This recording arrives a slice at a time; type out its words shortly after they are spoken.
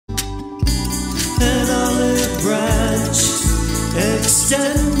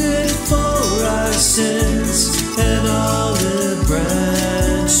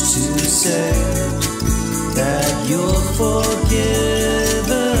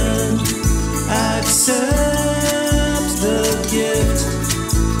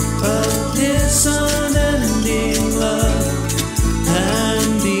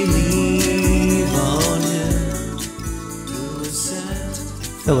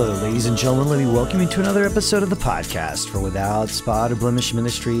Hello, ladies and gentlemen. Let me welcome you to another episode of the podcast for Without Spot or Blemish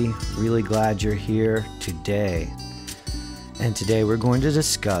Ministry. Really glad you're here today. And today we're going to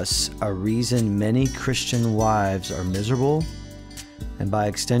discuss a reason many Christian wives are miserable, and by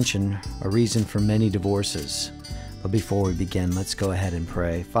extension, a reason for many divorces. But before we begin, let's go ahead and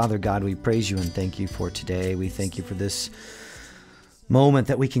pray. Father God, we praise you and thank you for today. We thank you for this moment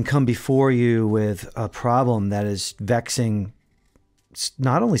that we can come before you with a problem that is vexing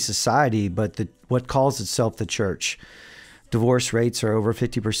not only society, but what calls itself the church. Divorce rates are over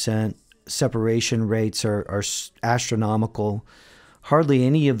 50%. Separation rates are astronomical. Hardly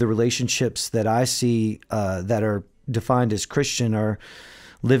any of the relationships that I see that are defined as Christian are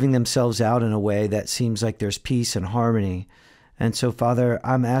living themselves out in a way that seems like there's peace and harmony. And so, Father,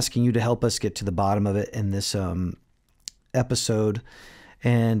 I'm asking you to help us get to the bottom of it in this episode.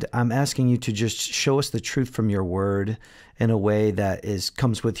 And I'm asking you to just show us the truth from your word in a way that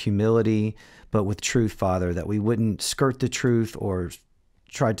comes with humility, but with truth, Father, that we wouldn't skirt the truth or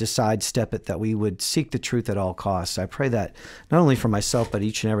try to sidestep it, that we would seek the truth at all costs. I pray that not only for myself, but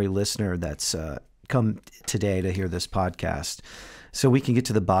each and every listener that's come today to hear this podcast, so we can get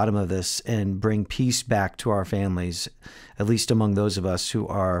to the bottom of this and bring peace back to our families, at least among those of us who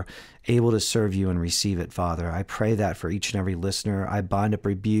are able to serve you and receive it, Father. I pray that for each and every listener. I bind up,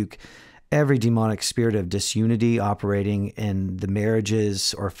 rebuke every demonic spirit of disunity operating in the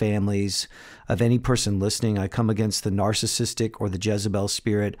marriages or families of any person listening. I come against the narcissistic or the Jezebel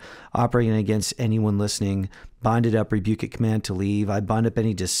spirit operating against anyone listening. Bind it up, rebuke it, command to leave. I bind up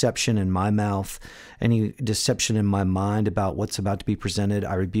any deception in my mouth, any deception in my mind about what's about to be presented.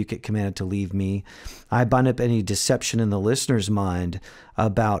 I rebuke it, command it to leave me. I bind up any deception in the listener's mind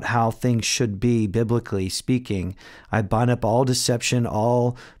about how things should be, biblically speaking. I bind up all deception,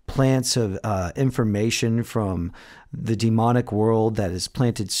 all plants of information from the demonic world that has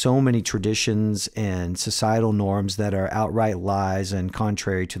planted so many traditions and societal norms that are outright lies and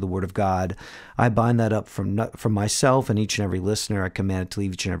contrary to the Word of God. I bind that up from myself and each and every listener. I command it to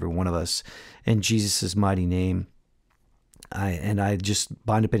leave each and every one of us in Jesus' mighty name. I just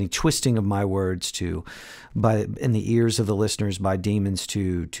bind up any twisting of my words in the ears of the listeners by demons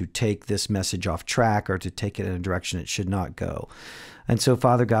to take this message off track or to take it in a direction it should not go. And so,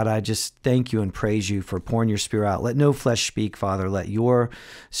 Father God, I just thank you and praise you for pouring your Spirit out. Let no flesh speak, Father. Let your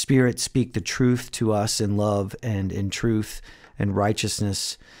Spirit speak the truth to us in love and in truth and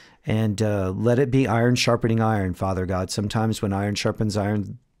righteousness. And let it be iron sharpening iron, Father God. Sometimes when iron sharpens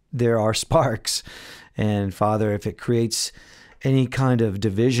iron, there are sparks. And Father, if it creates any kind of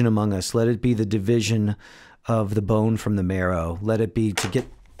division among us, let it be the division of the bone from the marrow. Let it be to get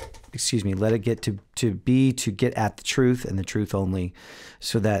at the truth and the truth only,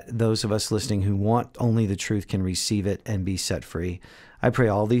 so that those of us listening who want only the truth can receive it and be set free. I pray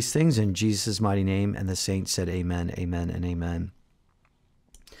all these things in Jesus' mighty name, and the saints said amen, amen, and amen.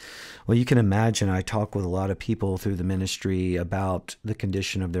 Well, you can imagine I talk with a lot of people through the ministry about the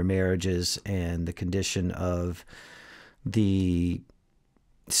condition of their marriages and the condition of the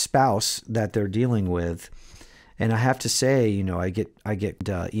spouse that they're dealing with. And I have to say, I get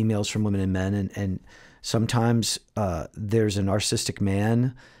emails from women and men, and sometimes there's a narcissistic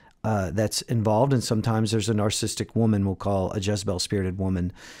man that's involved, and sometimes there's a narcissistic woman, we'll call a Jezebel-spirited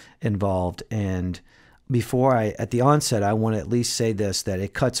woman, involved. And at the onset, I want to at least say this, that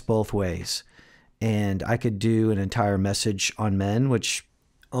it cuts both ways. And I could do an entire message on men, which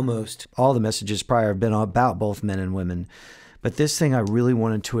almost all the messages prior have been about both men and women. But this thing I really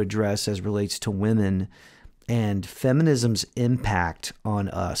wanted to address as relates to women and feminism's impact on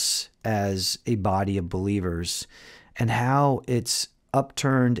us as a body of believers, and how it's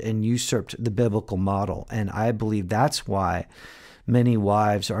upturned and usurped the biblical model. And I believe that's why many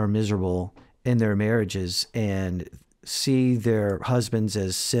wives are miserable in their marriages and see their husbands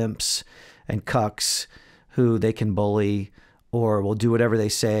as simps and cucks who they can bully or will do whatever they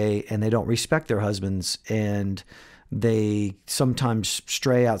say, and they don't respect their husbands, and they sometimes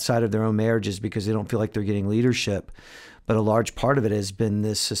stray outside of their own marriages because they don't feel like they're getting leadership. But a large part of it has been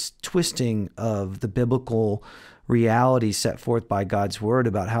this twisting of the biblical reality set forth by God's word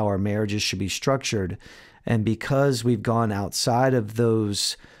about how our marriages should be structured. And because we've gone outside of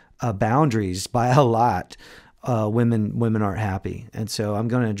those boundaries by a lot, women aren't happy. And so I'm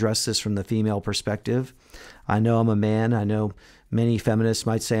going to address this from the female perspective. I know I'm a man. I know many feminists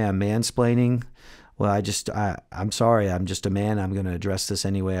might say I'm mansplaining. Well, I'm sorry. I'm just a man. I'm going to address this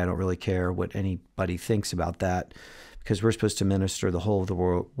anyway. I don't really care what anybody thinks about that, because we're supposed to minister the whole of the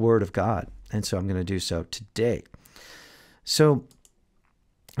word of God. And so I'm going to do so today. So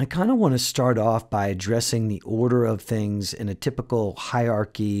I kind of want to start off by addressing the order of things in a typical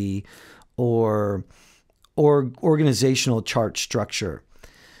hierarchy or organizational chart structure.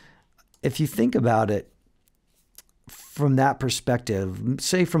 If you think about it from that perspective,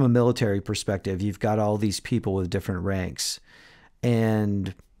 say from a military perspective, you've got all these people with different ranks.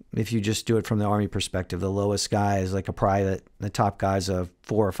 And if you just do it from the Army perspective, the lowest guy is like a private, the top guy is a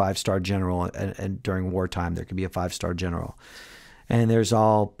 4 or 5-star general, and during wartime, there could be a 5-star general. And there's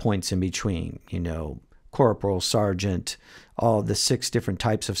all points in between, corporal, sergeant, all the 6 different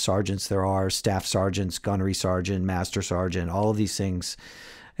types of sergeants there are, staff sergeants, gunnery sergeant, master sergeant, all of these things.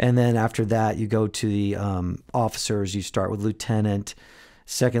 And then after that, you go to the officers. You start with lieutenant,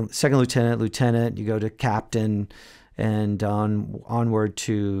 second lieutenant, you go to captain, and onward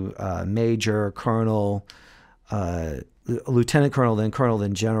to major, colonel, lieutenant colonel,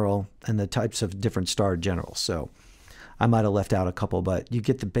 then general, and the types of different star generals. So I might have left out a couple, but you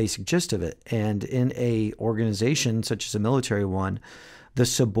get the basic gist of it. And in a organization such as a military one, the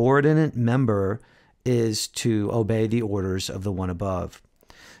subordinate member is to obey the orders of the one above.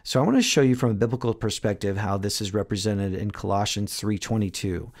 So I want to show you from a biblical perspective how this is represented in Colossians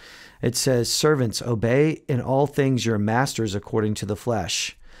 3:22. It says, "Servants, obey in all things your masters according to the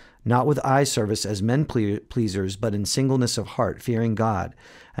flesh, not with eye service as men pleasers, but in singleness of heart, fearing God.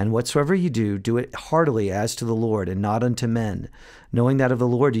 And whatsoever you do, do it heartily as to the Lord, and not unto men, knowing that of the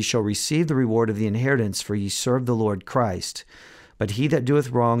Lord ye shall receive the reward of the inheritance, for ye serve the Lord Christ. But he that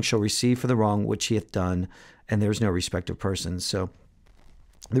doeth wrong shall receive for the wrong which he hath done, and there is no respect of persons." So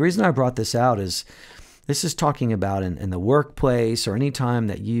the reason I brought this out is this is talking about in the workplace, or any time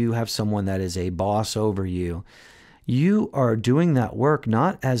that you have someone that is a boss over you. You are doing that work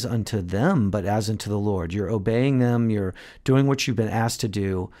not as unto them, but as unto the Lord. You're obeying them. You're doing what you've been asked to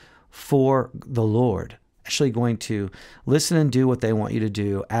do for the Lord. Actually going to listen and do what they want you to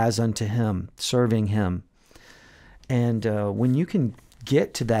do as unto him, serving him. And when you can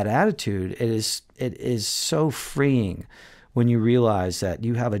get to that attitude, it is so freeing when you realize that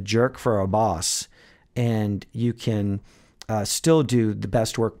you have a jerk for a boss, and you can still do the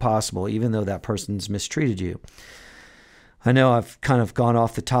best work possible, even though that person's mistreated you. I know I've kind of gone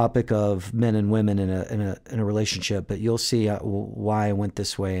off the topic of men and women in a relationship, but you'll see why I went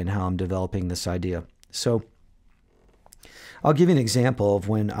this way and how I'm developing this idea. So I'll give you an example of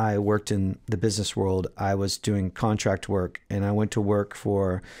when I worked in the business world. I was doing contract work, and I went to work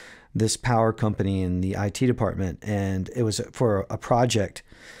for this power company in the IT department, and it was for a project.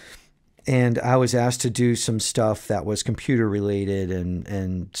 And I was asked to do some stuff that was computer related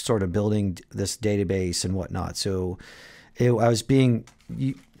and sort of building this database and whatnot. So I was being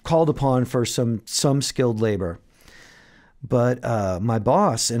called upon for some skilled labor. But my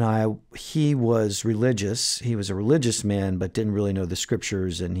boss and I, he was religious. He was a religious man, but didn't really know the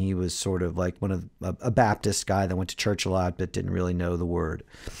scriptures. And he was sort of like a Baptist guy that went to church a lot, but didn't really know the word.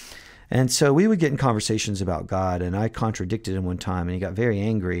 And so we would get in conversations about God, and I contradicted him one time, and he got very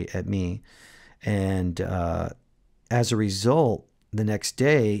angry at me. And as a result, the next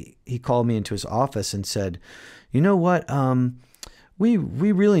day, he called me into his office and said, "You know what? We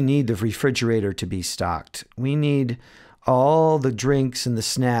really need the refrigerator to be stocked. We need all the drinks and the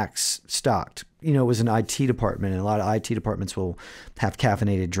snacks stocked." It was an IT department, and a lot of IT departments will have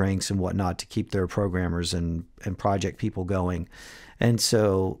caffeinated drinks and whatnot to keep their programmers and project people going. And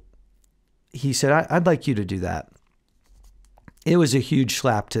so he said, I'd like you to do that. It was a huge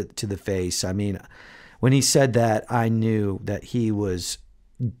slap to the face. I mean, when he said that, I knew that he was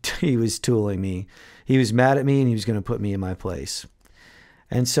tooling me. He was mad at me, and he was going to put me in my place.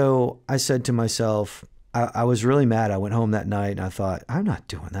 And so I said to myself, I was really mad. I went home that night, and I thought, I'm not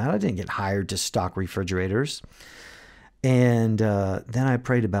doing that. I didn't get hired to stock refrigerators. And then I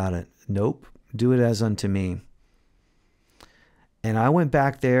prayed about it. Nope, do it as unto me. And I went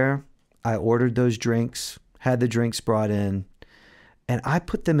back there. I ordered those drinks, had the drinks brought in, and I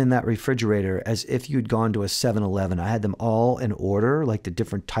put them in that refrigerator as if you'd gone to a 7-Eleven. I had them all in order, like the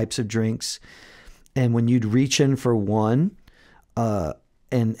different types of drinks. And when you'd reach in for one,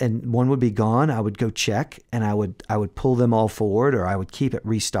 and one would be gone, I would go check, and I would pull them all forward, or I would keep it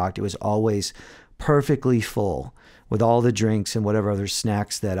restocked. It was always perfectly full with all the drinks and whatever other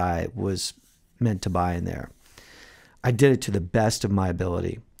snacks that I was meant to buy in there. I did it to the best of my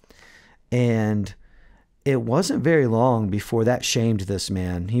ability. And it wasn't very long before that shamed this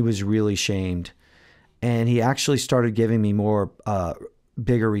man. He was really shamed. And he actually started giving me more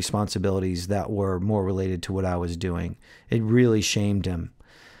bigger responsibilities that were more related to what I was doing. It really shamed him.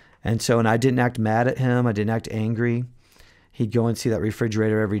 And I didn't act mad at him. I didn't act angry. He'd go and see that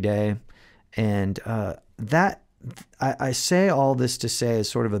refrigerator every day. And that I say all this to say as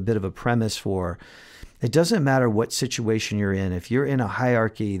sort of a bit of a premise for, it doesn't matter what situation you're in. If you're in a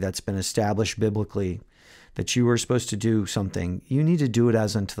hierarchy that's been established biblically, that you are supposed to do something, you need to do it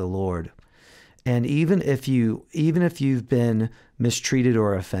as unto the Lord. And even if you've been mistreated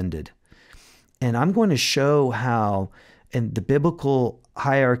or offended, and I'm going to show how in the biblical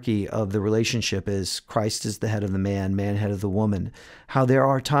hierarchy of the relationship is Christ is the head of the man, man head of the woman, how there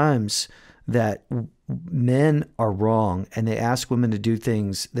are times that men are wrong and they ask women to do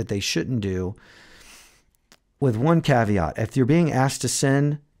things that they shouldn't do, with one caveat. If you're being asked to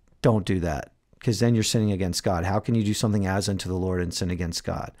sin, don't do that, because then you're sinning against God. How can you do something as unto the Lord and sin against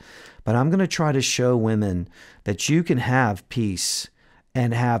God? But I'm going to try to show women that you can have peace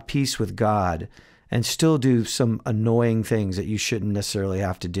and have peace with God and still do some annoying things that you shouldn't necessarily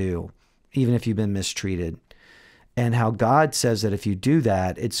have to do, even if you've been mistreated. And how God says that if you do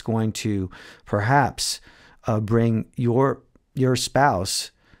that, it's going to perhaps bring your spouse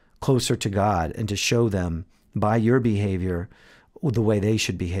closer to God and to show them by your behavior the way they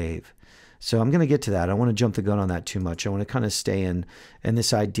should behave. So I'm going to get to that. I don't want to jump the gun on that too much. I want to kind of stay in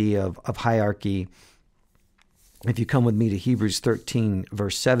this idea of hierarchy. If you come with me to Hebrews 13,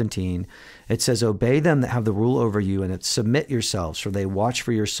 verse 17, it says, "Obey them that have the rule over you, and submit yourselves, for they watch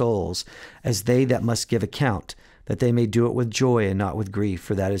for your souls, as they that must give account, that they may do it with joy and not with grief,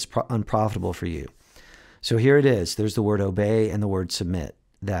 for that is unprofitable for you." So here it is. There's the word obey and the word submit.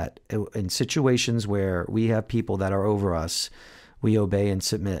 That in situations where we have people that are over us, we obey and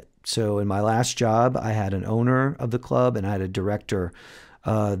submit. So in my last job, I had an owner of the club and I had a director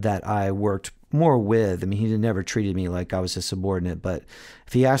that I worked more with. I mean, he never treated me like I was a subordinate, but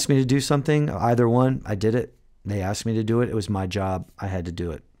if he asked me to do something, either one, I did it. They asked me to do it. It was my job. I had to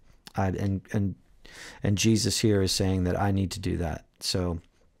do it. And Jesus here is saying that I need to do that. So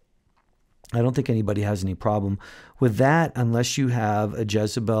I don't think anybody has any problem with that unless you have a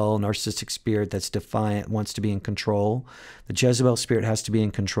Jezebel narcissistic spirit that's defiant, wants to be in control. The Jezebel spirit has to be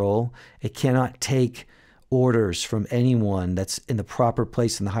in control. It cannot take orders from anyone that's in the proper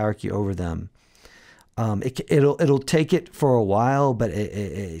place in the hierarchy over them. It'll take it for a while, but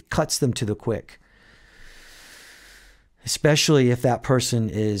it cuts them to the quick. Especially if that person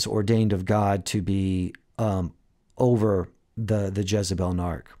is ordained of God to be over the Jezebel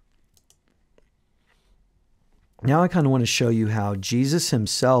narc. Now I kind of want to show you how Jesus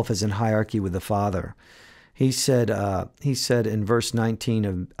himself is in hierarchy with the Father. He said in verse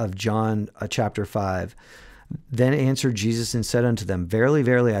 19 of John chapter 5, "Then answered Jesus and said unto them, Verily,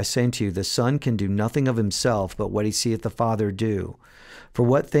 verily, I say unto you, the Son can do nothing of himself, but what he seeth the Father do. For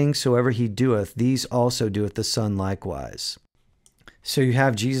what things soever he doeth, these also doeth the Son likewise." So you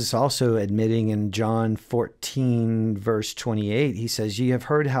have Jesus also admitting in John 14, verse 28, he says, "Ye have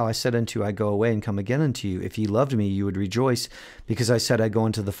heard how I said unto you, I go away and come again unto you. If ye loved me, you would rejoice, because I said, I go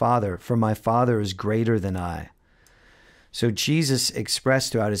unto the Father, for my Father is greater than I." So Jesus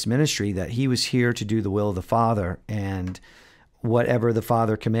expressed throughout his ministry that he was here to do the will of the Father, and whatever the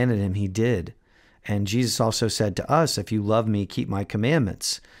Father commanded him, he did. And Jesus also said to us, "If you love me, keep my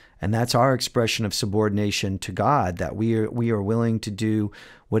commandments." And that's our expression of subordination to God, that we are willing to do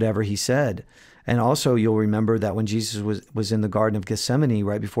whatever he said. And also you'll remember that when Jesus was in the Garden of Gethsemane,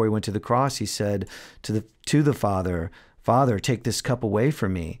 right before he went to the cross, he said to the Father, "Father, take this cup away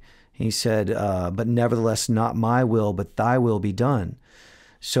from me." He said, "But nevertheless, not my will, but thy will be done."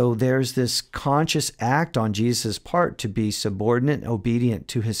 So there's this conscious act on Jesus' part to be subordinate and obedient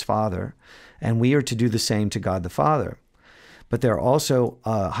to his Father. And we are to do the same to God the Father. But there are also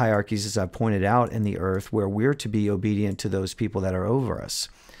hierarchies, as I pointed out, in the earth where we're to be obedient to those people that are over us.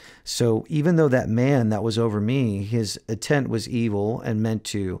 So even though that man that was over me, his intent was evil and meant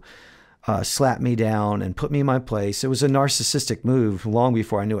to slap me down and put me in my place, it was a narcissistic move long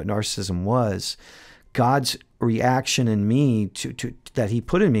before I knew what narcissism was. God's reaction in me to that he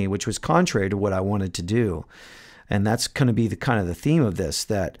put in me, which was contrary to what I wanted to do. And that's going to be the kind of the theme of this,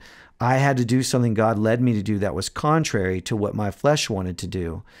 that I had to do something God led me to do that was contrary to what my flesh wanted to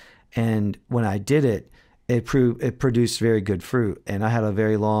do. And when I did it, it produced very good fruit. And I had a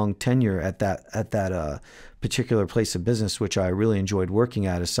very long tenure at that particular place of business, which I really enjoyed working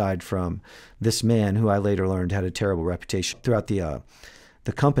at, aside from this man who I later learned had a terrible reputation throughout the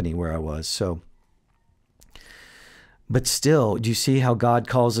company where I was. So, but still, do you see how God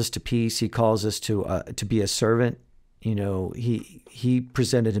calls us to peace? He calls us to be a servant. You know, he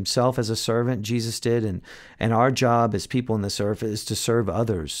presented himself as a servant, Jesus did, and our job as people in this earth is to serve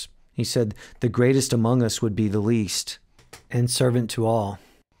others. He said the greatest among us would be the least and servant to all.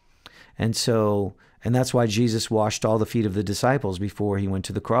 And so And that's why Jesus washed all the feet of the disciples before he went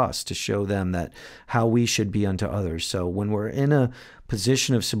to the cross, to show them that how we should be unto others. So when we're in a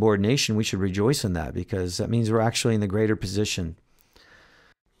position of subordination, we should rejoice in that, because that means we're actually in the greater position.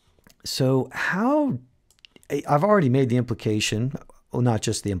 So I've already made the implication, well, not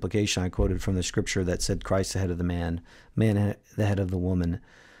just the implication, I quoted from the scripture that said Christ the head of the man, man the head of the woman.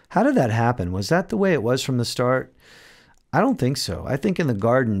 How did that happen? Was that the way it was from the start? I don't think so. I think in the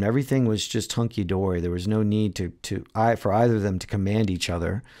garden, everything was just hunky-dory. There was no need for either of them to command each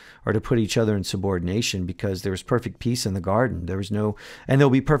other or to put each other in subordination, because there was perfect peace in the garden. And there'll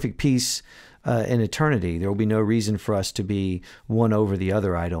be perfect peace in eternity. There will be no reason for us to be one over the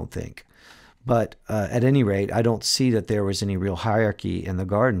other, I don't think. But at any rate, I don't see that there was any real hierarchy in the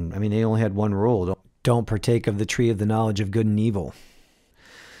garden. I mean, they only had one rule: don't partake of the tree of the knowledge of good and evil.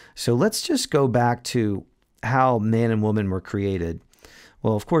 So let's just go back to how man and woman were created.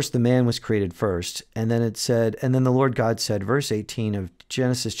 Well, of course, the man was created first. And then it said, and then the Lord God said, verse 18 of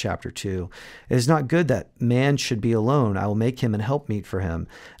Genesis chapter 2, it is not good that man should be alone. I will make him an helpmeet for him.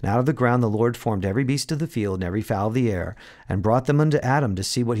 And out of the ground the Lord formed every beast of the field and every fowl of the air, and brought them unto Adam to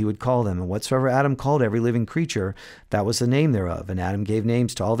see what he would call them. And whatsoever Adam called every living creature, that was the name thereof. And Adam gave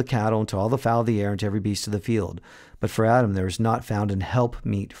names to all the cattle, and to all the fowl of the air, and to every beast of the field. But for Adam there was not found an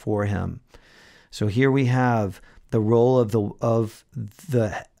helpmeet for him. So here we have the role of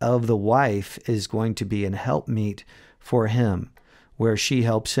the wife is going to be an helpmeet for him, where she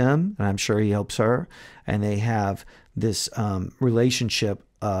helps him, and I'm sure he helps her, and they have this relationship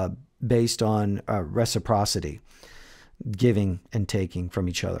based on reciprocity, giving and taking from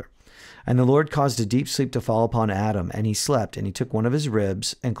each other. And the Lord caused a deep sleep to fall upon Adam, and he slept, and he took one of his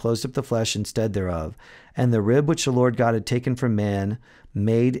ribs, and closed up the flesh instead thereof. And the rib which the Lord God had taken from man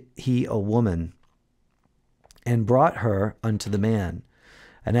made he a woman, and brought her unto the man.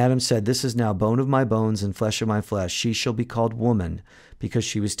 And Adam said, This is now bone of my bones and flesh of my flesh. She shall be called woman, because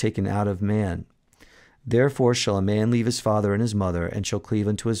she was taken out of man. Therefore shall a man leave his father and his mother, and shall cleave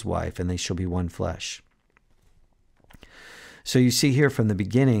unto his wife, and they shall be one flesh. So you see here from the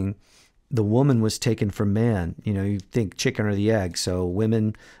beginning, the woman was taken from man. You know, you think chicken or the egg. So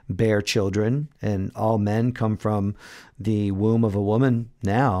women bear children, and all men come from the womb of a woman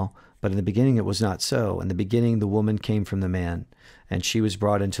now. But in the beginning, it was not so. In the beginning, the woman came from the man, and she was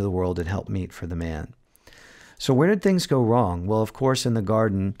brought into the world and helpmeet for the man. So where did things go wrong? Well, of course, in the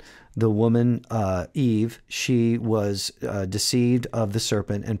garden, the woman, Eve, she was deceived of the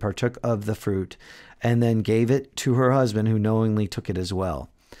serpent and partook of the fruit, and then gave it to her husband, who knowingly took it as well.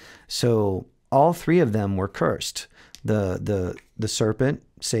 So all three of them were cursed. The serpent,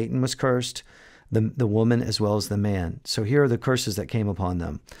 Satan, was cursed, the woman as well as the man. So here are the curses that came upon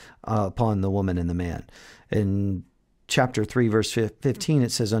them, upon the woman and the man. In chapter 3, verse 15,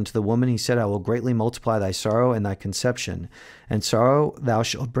 it says, Unto the woman he said, I will greatly multiply thy sorrow and thy conception. And sorrow thou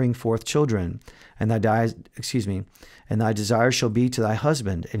shalt bring forth children, and thy desire shall be to thy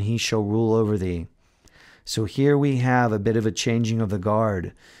husband, and he shall rule over thee. So here we have a bit of a changing of the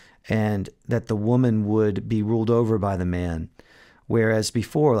guard, and that the woman would be ruled over by the man. Whereas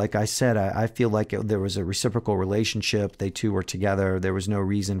before, like I said, I feel like there was a reciprocal relationship. They two were together. There was no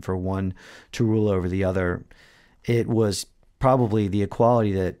reason for one to rule over the other. It was probably the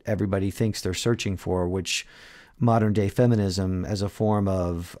equality that everybody thinks they're searching for, which modern day feminism as a form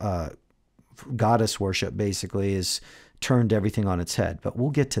of goddess worship basically is turned everything on its head. But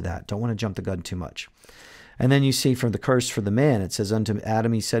we'll get to that. Don't want to jump the gun too much. And then you see from the curse for the man, it says, Unto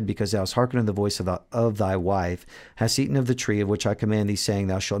Adam he said, Because thou hast hearkened unto the voice of thy wife, hast eaten of the tree of which I command thee, saying,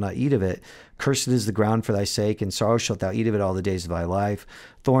 Thou shalt not eat of it. Cursed is the ground for thy sake, and sorrow shalt thou eat of it all the days of thy life.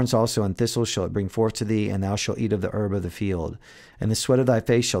 Thorns also and thistles shall it bring forth to thee, and thou shalt eat of the herb of the field. And the sweat of thy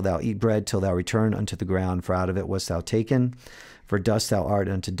face shalt thou eat bread till thou return unto the ground, for out of it wast thou taken. For dust thou art,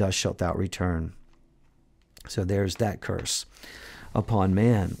 and unto dust shalt thou return. So there's that curse upon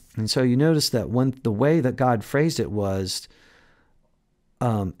man. And so you notice that the way that God phrased it was,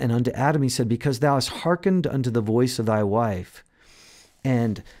 and unto Adam he said, Because thou hast hearkened unto the voice of thy wife.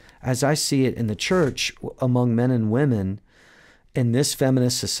 And as I see it in the church, among men and women, in this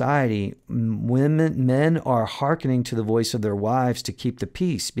feminist society, men are hearkening to the voice of their wives to keep the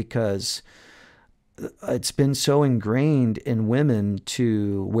peace, because it's been so ingrained in women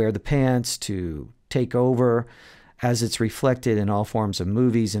to wear the pants, to take over, as it's reflected in all forms of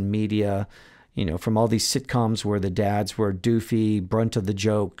movies and media, you know, from all these sitcoms where the dads were doofy, brunt of the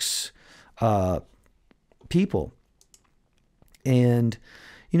jokes people. And,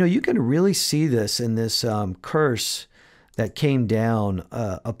 you know, you can really see this in this curse that came down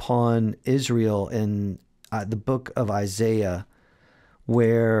upon Israel in the book of Isaiah,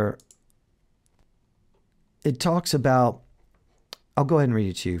 where it talks about, I'll go ahead and read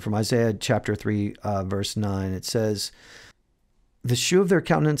it to you from Isaiah chapter 3, verse 9. It says, "The shew of their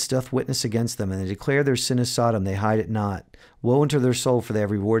countenance doth witness against them, and they declare their sin is Sodom, they hide it not. Woe unto their soul, for they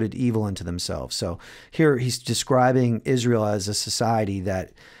have rewarded evil unto themselves." So here he's describing Israel as a society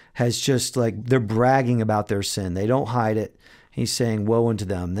that has just like, they're bragging about their sin. They don't hide it. He's saying, woe unto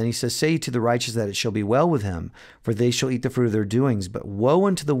them. Then he says, "Say to the righteous that it shall be well with him, for they shall eat the fruit of their doings. But woe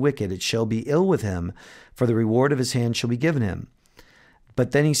unto the wicked, it shall be ill with him, for the reward of his hand shall be given him."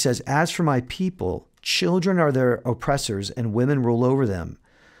 But then he says, "As for my people, children are their oppressors, and women rule over them.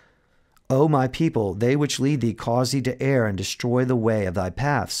 O my people, they which lead thee cause thee to err and destroy the way of thy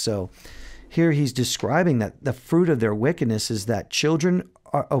paths." So here he's describing that the fruit of their wickedness is that children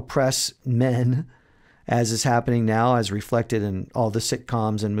oppress men, as is happening now, as reflected in all the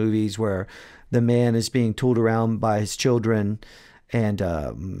sitcoms and movies where the man is being tooled around by his children, and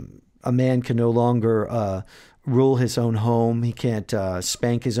a man can no longer rule his own home. He can't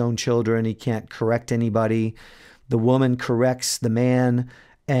spank his own children. He can't correct anybody. The woman corrects the man,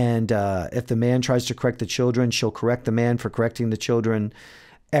 and if the man tries to correct the children, she'll correct the man for correcting the children.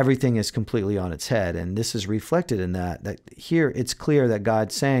 Everything is completely on its head. And this is reflected in that here it's clear that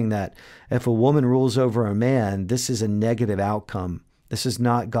God's saying that if a woman rules over a man, this is a negative outcome. This is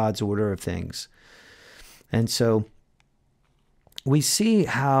not God's order of things. And so we see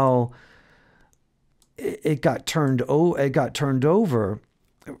how it got turned over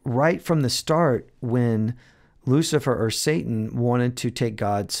right from the start when Lucifer, or Satan, wanted to take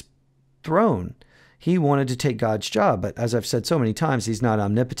God's throne. He wanted to take God's job, but as I've said so many times, he's not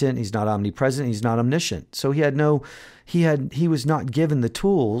omnipotent, he's not omnipresent, he's not omniscient. So he was not given the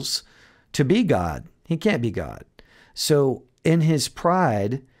tools to be God. He can't be God. So in his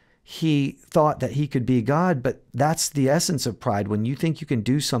pride, he thought that he could be God, but that's the essence of pride, when you think you can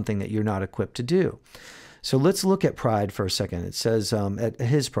do something that you're not equipped to do. So let's look at pride for a second. It says, at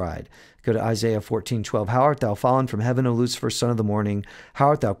his pride, go to Isaiah 14:12. "How art thou fallen from heaven, O Lucifer, son of the morning? How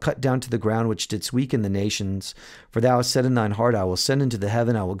art thou cut down to the ground, which didst weaken the nations? For thou hast said in thine heart, I will ascend into the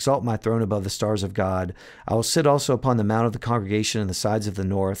heaven, I will exalt my throne above the stars of God. I will sit also upon the mount of the congregation in the sides of the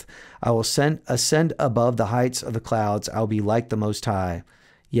north. I will ascend above the heights of the clouds. I will be like the Most High.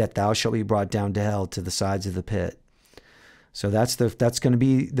 Yet thou shalt be brought down to hell, to the sides of the pit." So that's going to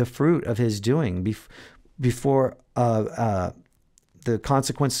be the fruit of his doing. Before the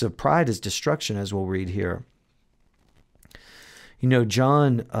consequences of pride is destruction, as we'll read here. You know,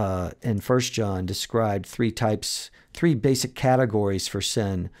 John in 1 John described three basic categories for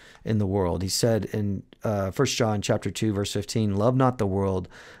sin in the world. He said in 1 John chapter 2, verse 15, "Love not the world,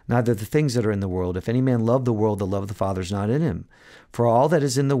 neither the things that are in the world. If any man love the world, the love of the Father is not in him. For all that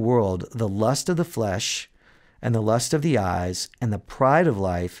is in the world, the lust of the flesh, and the lust of the eyes, and the pride of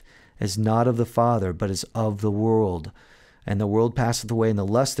life, is not of the Father, but is of the world. And the world passeth away, and the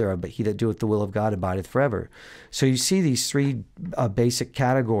lust thereof, but he that doeth the will of God abideth forever." So you see these three basic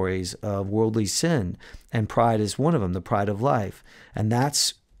categories of worldly sin, and pride is one of them, the pride of life. And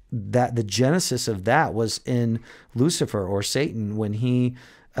the genesis of that was in Lucifer, or Satan, when he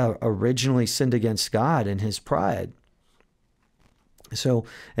originally sinned against God in his pride. So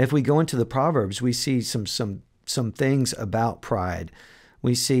if we go into the Proverbs, we see some things about pride.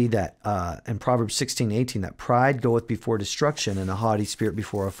 We see that in Proverbs 16:18, that pride goeth before destruction, and a haughty spirit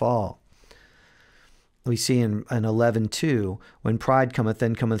before a fall. We see in 11:2, "When pride cometh,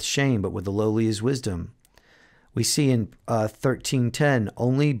 then cometh shame, but with the lowly is wisdom." We see in 13:10,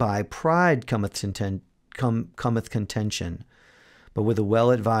 "Only by pride cometh contention, but with the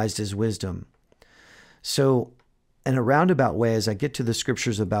well-advised is wisdom." So in a roundabout way, as I get to the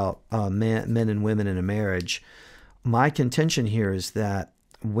scriptures about men and women in a marriage, my contention here is that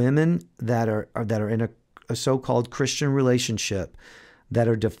women that are in a so-called Christian relationship, that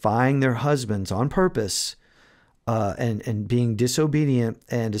are defying their husbands on purpose, and being disobedient,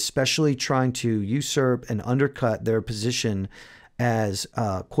 and especially trying to usurp and undercut their position as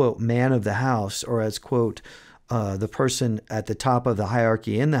quote man of the house, or as quote the person at the top of the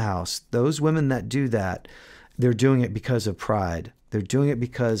hierarchy in the house, those women that do that, they're doing it because of pride. They're doing it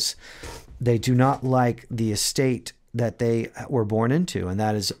because they do not like the estate that they were born into, and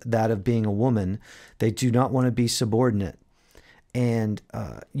that is that of being a woman. They do not want to be subordinate. And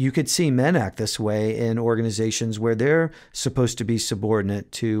you could see men act this way in organizations where they're supposed to be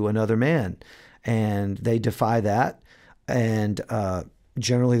subordinate to another man, and they defy that, and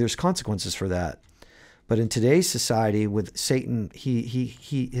generally there's consequences for that. But in today's society with Satan,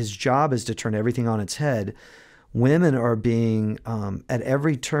 his job is to turn everything on its head. Women are being, at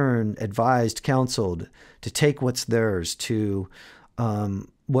every turn, advised, counseled to take what's theirs, to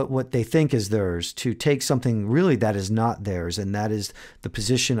what they think is theirs, to take something really that is not theirs, and that is the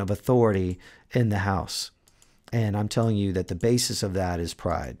position of authority in the house. And I'm telling you that the basis of that is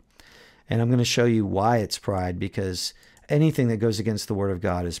pride. And I'm going to show you why it's pride, because anything that goes against the word of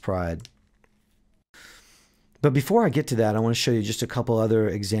God is pride. But before I get to that, I want to show you just a couple other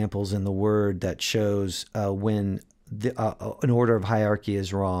examples in the word that shows when an order of hierarchy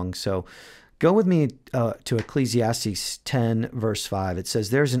is wrong. So go with me to Ecclesiastes 10, verse 5. It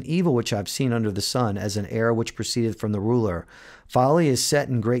says, "There's an evil which I've seen under the sun, as an error which proceedeth from the ruler. Folly is set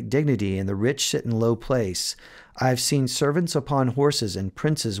in great dignity, and the rich sit in low place. I have seen servants upon horses, and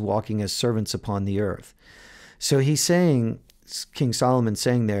princes walking as servants upon the earth." So he's saying, King Solomon's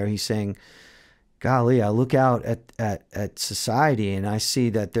saying there, he's saying, golly, I look out at society, and I see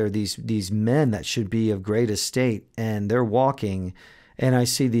that there are these men that should be of great estate, and they're walking. And I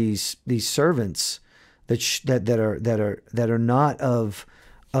see these servants that are not of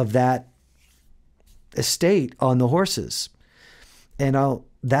that estate on the horses. And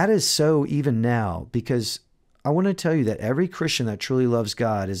that is so even now, because I want to tell you that every Christian that truly loves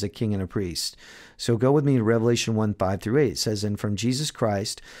God is a king and a priest. So go with me to Revelation 1, 5 through 8. It says, "And from Jesus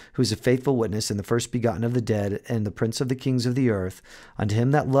Christ, who is a faithful witness and the first begotten of the dead and the prince of the kings of the earth, unto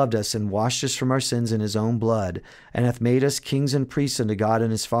him that loved us and washed us from our sins in his own blood, and hath made us kings and priests unto God and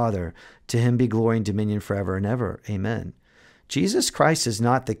his Father, to him be glory and dominion forever and ever. Amen." Jesus Christ is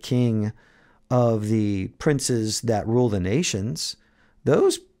not the king of the princes that rule the nations.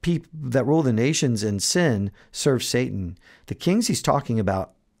 Those people that rule the nations in sin serve Satan. The kings he's talking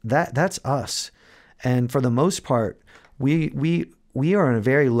about, that's us. And for the most part, we are in a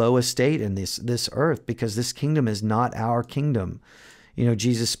very low estate in this earth, because this kingdom is not our kingdom. You know,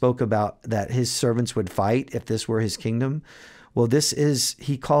 Jesus spoke about that his servants would fight if this were his kingdom. Well,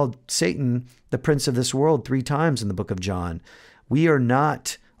 he called Satan the prince of this world 3 times in the book of John. We are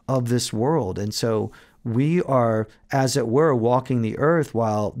not of this world. And so we are, as it were, walking the earth,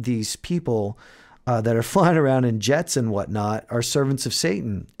 while these people that are flying around in jets and whatnot are servants of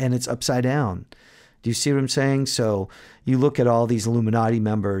Satan, and it's upside down. Do you see what I'm saying? So you look at all these Illuminati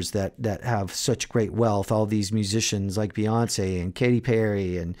members that have such great wealth, all these musicians like Beyonce and Katy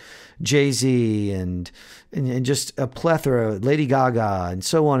Perry and Jay-Z and just a plethora, Lady Gaga, and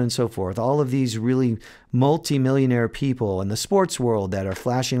so on and so forth. All of these really multi-millionaire people in the sports world that are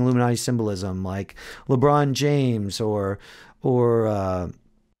flashing Illuminati symbolism, like LeBron James or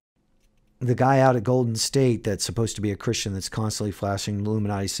the guy out at Golden State that's supposed to be a Christian that's constantly flashing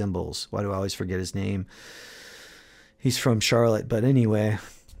Illuminati symbols. Why do I always forget his name? He's from Charlotte, but anyway,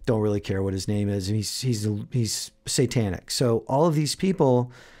 don't really care what his name is. He's satanic. So all of these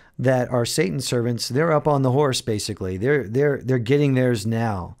people that are Satan's servants, they're up on the horse basically. They're getting theirs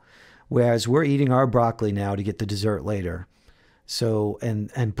now, whereas we're eating our broccoli now to get the dessert later. So,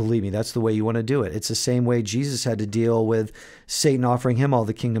 and believe me, that's the way you want to do it. It's the same way Jesus had to deal with Satan offering him all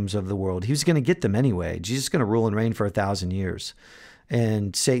the kingdoms of the world. He was going to get them anyway. Jesus is going to rule and reign for 1,000 years.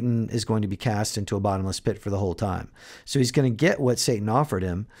 And Satan is going to be cast into a bottomless pit for the whole time. So he's going to get what Satan offered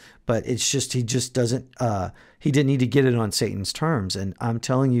him, but it's just, he didn't need to get it on Satan's terms. And I'm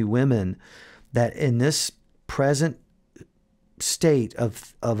telling you, women, that in this present state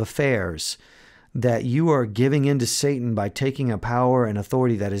of affairs, that you are giving in to Satan by taking a power and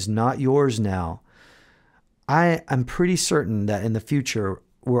authority that is not yours now. I'm pretty certain that in the future,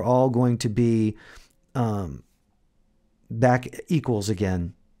 we're all going to be back equals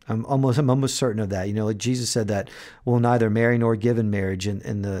again. I'm almost certain of that. You know, like Jesus said that we'll neither marry nor give in marriage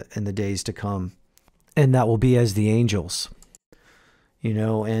in the days to come. And that will be as the angels. You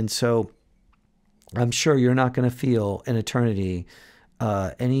know, and so I'm sure you're not going to feel in eternity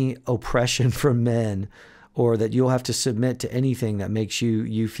any oppression from men, or that you'll have to submit to anything that makes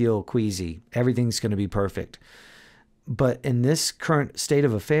you feel queasy. Everything's going to be perfect. But in this current state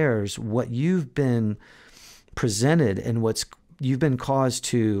of affairs, what you've been presented and what you've been caused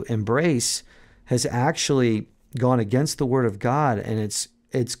to embrace has actually gone against the word of God, and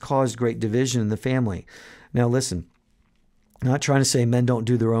it's caused great division in the family. Now listen, I'm not trying to say men don't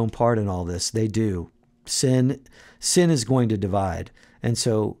do their own part in all this. They do. Sin is going to divide. And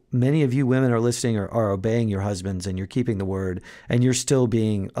so many of you women are listening or are obeying your husbands, and you're keeping the word, and you're still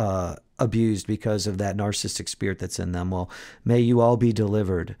being abused because of that narcissistic spirit that's in them. Well, may you all be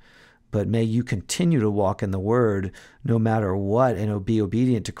delivered, but may you continue to walk in the word no matter what, and be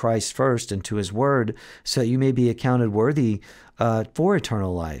obedient to Christ first and to his word, so that you may be accounted worthy for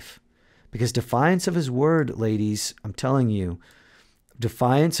eternal life. Because defiance of his word, ladies, I'm telling you,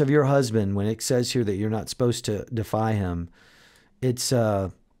 defiance of your husband, when it says here that you're not supposed to defy him, it's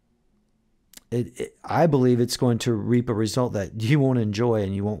I believe it's going to reap a result that you won't enjoy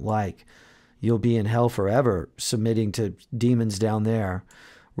and you won't like. You'll be in hell forever submitting to demons down there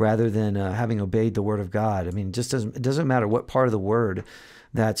rather than having obeyed the word of God. I mean, it doesn't matter what part of the word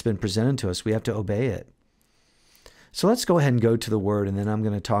that's been presented to us. We have to obey it. So let's go ahead and go to the word, and then I'm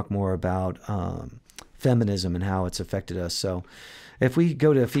going to talk more about feminism and how it's affected us. So if we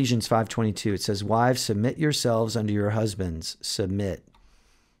go to Ephesians 5:22, it says, "Wives, submit yourselves unto your husbands." Submit.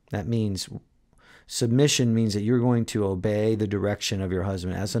 That means submission means that you're going to obey the direction of your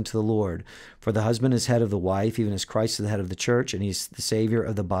husband as unto the Lord. For the husband is head of the wife, even as Christ is the head of the church, and he's the Savior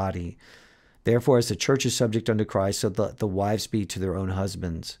of the body. Therefore, as the church is subject unto Christ, so let the wives be to their own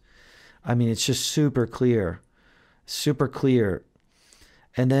husbands. I mean, it's just super clear. Super clear.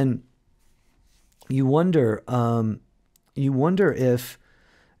 And then you wonder if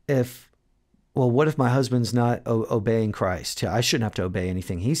well, what if my husband's not obeying Christ? I shouldn't have to obey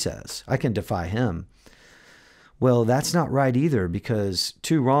anything he says. I can defy him. Well, that's not right either, because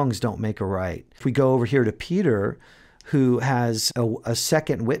two wrongs don't make a right. If we go over here to Peter, who has a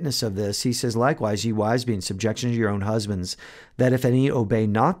second witness of this, he says, "Likewise, ye wives, be in subjection to your own husbands, that if any obey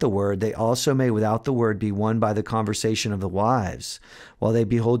not the word, they also may without the word be won by the conversation of the wives, while they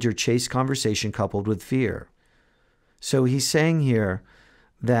behold your chaste conversation coupled with fear." So he's saying here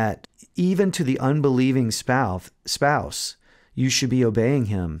that even to the unbelieving spouse, you should be obeying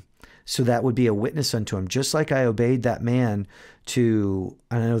him. So that would be a witness unto him. Just like I obeyed that man to,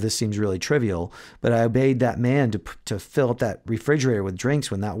 I know this seems really trivial, but I obeyed that man to fill up that refrigerator with drinks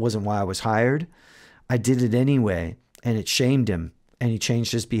when that wasn't why I was hired. I did it anyway, and it shamed him, and he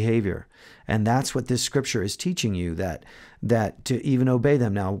changed his behavior. And that's what this scripture is teaching you, that to even obey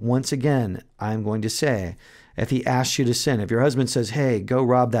them. Now, once again, I'm going to say, if he asks you to sin, if your husband says, "Hey, go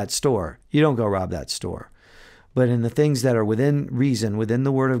rob that store," you don't go rob that store. But in the things that are within reason, within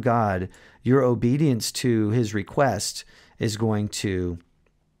the word of God, your obedience to his request is going to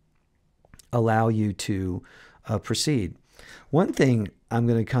allow you to proceed. One thing I'm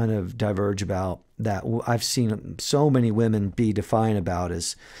going to kind of diverge about that I've seen so many women be defiant about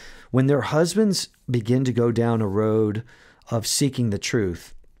is when their husbands begin to go down a road of seeking the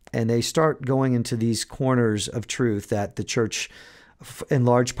truth, and they start going into these corners of truth that the church in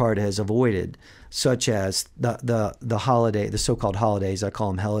large part has avoided, such as the holiday, the so-called holidays. I call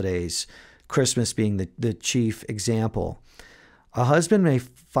them holidays, Christmas being the chief example. A husband may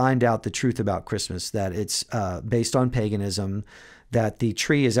find out the truth about Christmas, that it's based on paganism, that the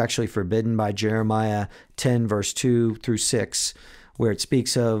tree is actually forbidden by Jeremiah 10, verse 2 through 6, where it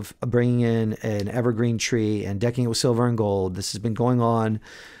speaks of bringing in an evergreen tree and decking it with silver and gold. This has been going on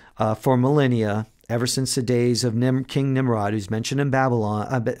for millennia, ever since the days of King Nimrod, who's mentioned in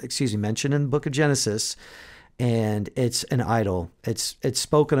mentioned in the book of Genesis, and it's an idol. It's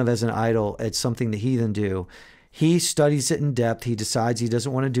spoken of as an idol. It's something the heathen do. He studies it in depth. He decides he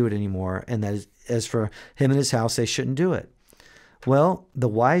doesn't want to do it anymore, and that as for him and his house, they shouldn't do it. Well, the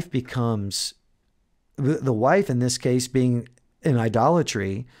wife in this case, being in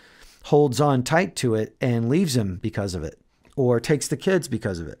idolatry, holds on tight to it and leaves him because of it, or takes the kids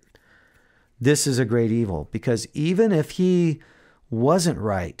because of it. This is a great evil, because even if he wasn't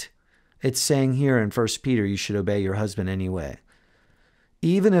right, it's saying here in 1 Peter, you should obey your husband anyway.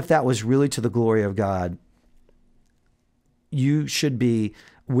 Even if that was really to the glory of God, you should be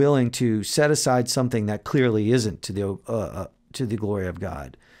willing to set aside something that clearly isn't to the glory of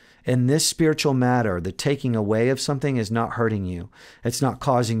God. In this spiritual matter, the taking away of something is not hurting you. It's not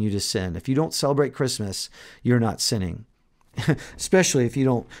causing you to sin. If you don't celebrate Christmas, you're not sinning. Especially if you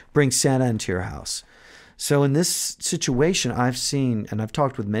don't bring Santa into your house. So in this situation, I've seen, and I've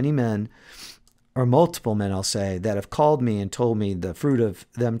talked with many men, or multiple men, I'll say, that have called me and told me the fruit of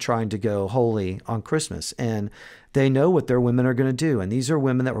them trying to go holy on Christmas. And they know what their women are going to do. And these are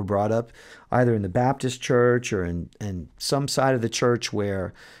women that were brought up either in the Baptist church or in some side of the church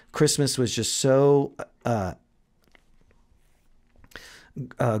where Christmas was just so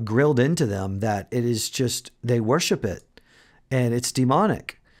grilled into them that it is just, they worship it. And it's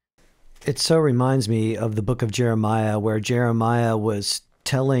demonic. It so reminds me of the book of Jeremiah, where Jeremiah was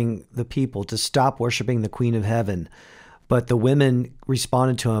telling the people to stop worshiping the Queen of Heaven. But the women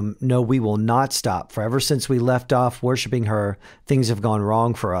responded to him, "No, we will not stop. For ever since we left off worshiping her, things have gone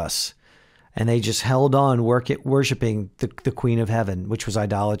wrong for us." And they just held on worshiping the Queen of Heaven, which was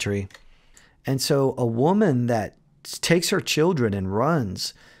idolatry. And so a woman that takes her children and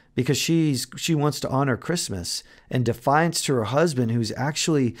runs because she wants to honor Christmas, in defiance to her husband, who's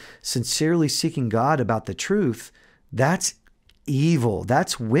actually sincerely seeking God about the truth, that's evil.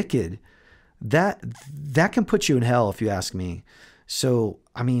 That's wicked. That can put you in hell, if you ask me. So,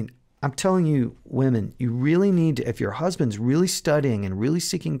 I mean, I'm telling you, women, you really need to, if your husband's really studying and really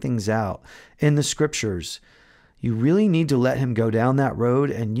seeking things out in the scriptures, you really need to let him go down that road,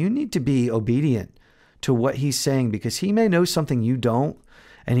 and you need to be obedient to what he's saying, because he may know something you don't,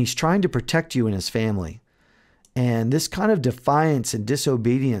 and he's trying to protect you and his family. And this kind of defiance and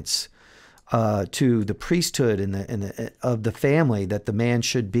disobedience to the priesthood and of the family that the man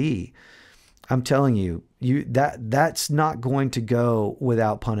should be, I'm telling you, that's not going to go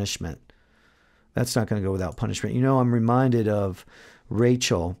without punishment. That's not going to go without punishment. You know, I'm reminded of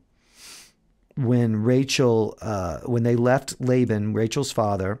Rachel. When they left Laban, Rachel's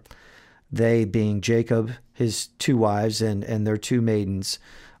father, they being Jacob, his two wives, and their two maidens,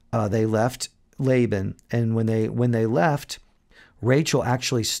 they left Laban. And when they left, Rachel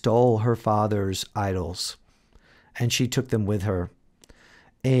actually stole her father's idols, and she took them with her.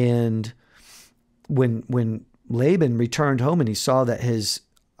 And when Laban returned home and he saw that his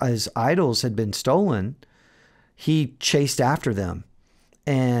idols had been stolen, he chased after them.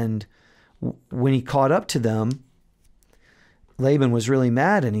 And when he caught up to them, Laban was really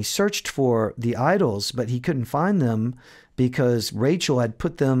mad, and he searched for the idols, but he couldn't find them because Rachel had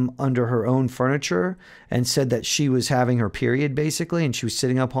put them under her own furniture and said that she was having her period, basically, and she was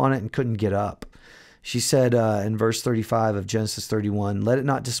sitting up on it and couldn't get up. She said in verse 35 of Genesis 31, "Let it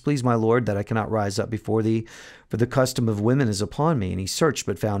not displease my Lord that I cannot rise up before thee, for the custom of women is upon me." And he searched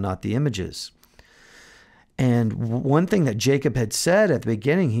but found not the images. And one thing that Jacob had said at the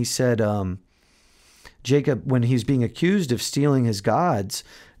beginning, he said, Jacob, when he was being accused of stealing his gods,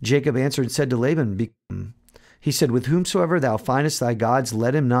 Jacob answered and said to Laban, he said, "With whomsoever thou findest thy gods,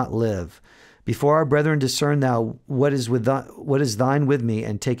 let him not live. Before our brethren discern thou what is thine with me,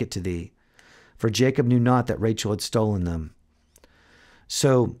 and take it to thee." For Jacob knew not that Rachel had stolen them.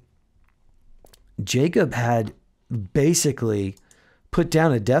 So Jacob had basically put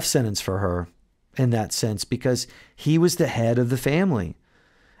down a death sentence for her in that sense, because he was the head of the family.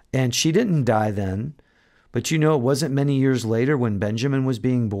 And she didn't die then. But you know, it wasn't many years later when Benjamin was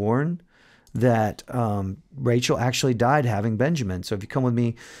being born that Rachel actually died having Benjamin. So if you come with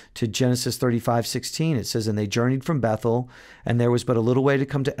me to Genesis 35:16, it says, "And they journeyed from Bethel, and there was but a little way to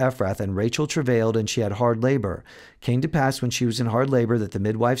come to Ephrath, and Rachel travailed, and she had hard labor. Came to pass when she was in hard labor that the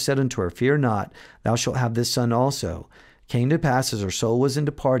midwife said unto her, Fear not, thou shalt have this son also. Came to pass as her soul was in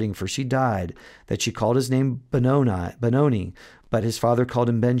departing, for she died, that she called his name Benoni, but his father called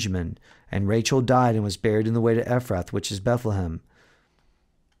him Benjamin. And Rachel died and was buried in the way to Ephrath, which is Bethlehem.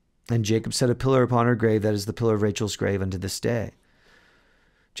 And Jacob set a pillar upon her grave, that is the pillar of Rachel's grave unto this day."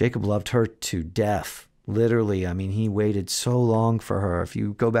 Jacob loved her to death. Literally, I mean, he waited so long for her. If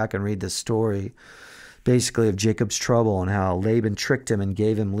you go back and read the story, basically, of Jacob's trouble and how Laban tricked him and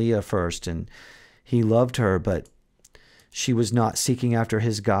gave him Leah first, and he loved her, but she was not seeking after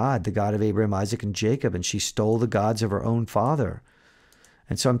his God, the God of Abraham, Isaac, and Jacob, and she stole the gods of her own father.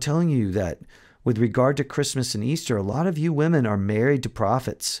 And so I'm telling you that with regard to Christmas and Easter, a lot of you women are married to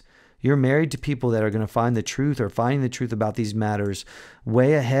prophets. You're married to people that are going to find the truth, or finding the truth about these matters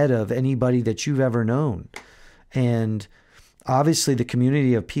way ahead of anybody that you've ever known. And obviously the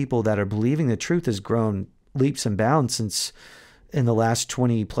community of people that are believing the truth has grown leaps and bounds since in the last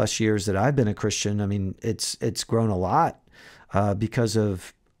 20 plus years that I've been a Christian. I mean, it's grown a lot because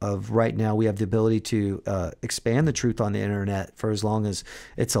of right now we have the ability to expand the truth on the internet for as long as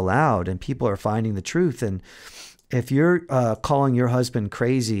it's allowed, and people are finding the truth. And if you're calling your husband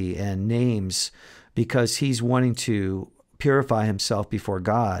crazy and names because he's wanting to purify himself before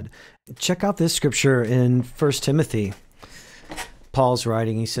God, check out this scripture in 1 Timothy. Paul's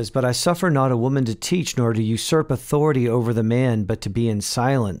writing, he says, "But I suffer not a woman to teach, nor to usurp authority over the man, but to be in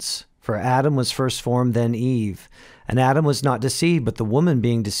silence. For Adam was first formed, then Eve. And Adam was not deceived, but the woman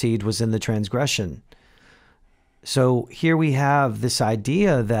being deceived was in the transgression." So here we have this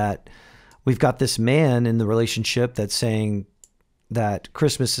idea that we've got this man in the relationship that's saying that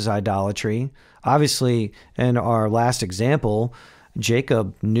Christmas is idolatry. Obviously, in our last example,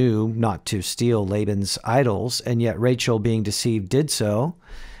 Jacob knew not to steal Laban's idols, and yet Rachel, being deceived, did so.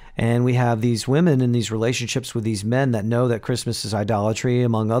 And we have these women in these relationships with these men that know that Christmas is idolatry,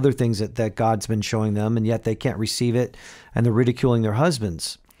 among other things that God's been showing them, and yet they can't receive it, and they're ridiculing their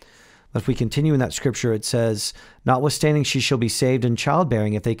husbands. But if we continue in that scripture, it says, "Notwithstanding she shall be saved in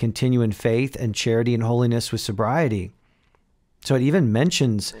childbearing, if they continue in faith and charity and holiness with sobriety." So it even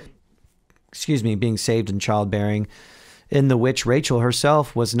mentions, being saved in childbearing, in the which Rachel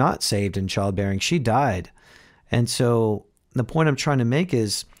herself was not saved in childbearing. She died. And so the point I'm trying to make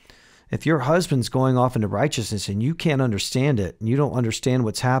is, if your husband's going off into righteousness and you can't understand it, and you don't understand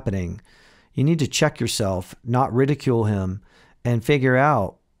what's happening, you need to check yourself, not ridicule him, and figure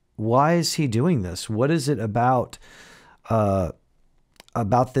out why is he doing this? What is it about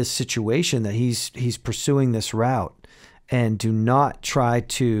this situation that he's pursuing this route? And do not try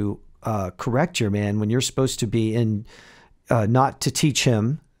to correct your man when you're supposed to be in, not to teach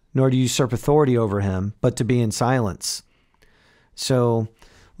him, nor to usurp authority over him, but to be in silence. So,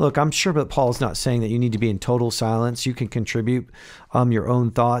 look, I'm sure that Paul's not saying that you need to be in total silence. You can contribute your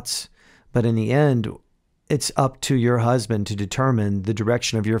own thoughts, but in the end, it's up to your husband to determine the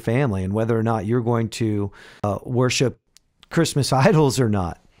direction of your family and whether or not you're going to worship Christmas idols or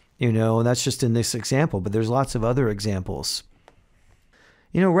not. And that's just in this example, but there's lots of other examples.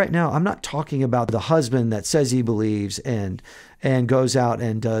 Right now, I'm not talking about the husband that says he believes and goes out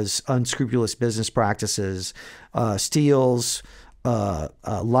and does unscrupulous business practices, steals,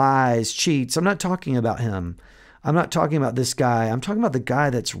 lies, cheats. I'm not talking about him. I'm not talking about this guy. I'm talking about the guy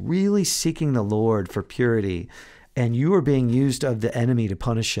that's really seeking the Lord for purity, and you are being used of the enemy to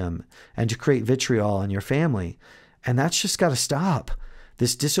punish him and to create vitriol in your family. And that's just got to stop.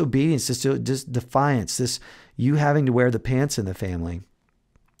 This disobedience, this defiance, this you having to wear the pants in the family.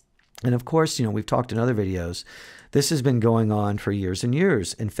 And of course, we've talked in other videos, this has been going on for years and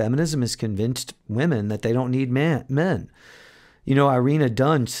years. And feminism has convinced women that they don't need men. Irina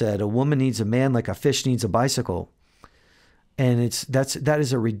Dunn said, a woman needs a man like a fish needs a bicycle. And that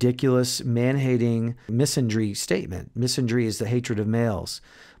is a ridiculous, man-hating misandry statement. Misandry is the hatred of males.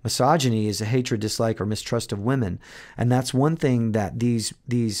 Misogyny is a hatred, dislike, or mistrust of women. And that's one thing that these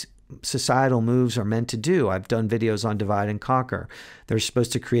societal moves are meant to do. I've done videos on divide and conquer. They're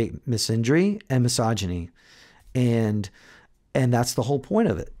supposed to create misandry and misogyny. And that's the whole point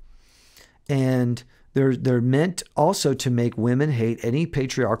of it. And they're meant also to make women hate any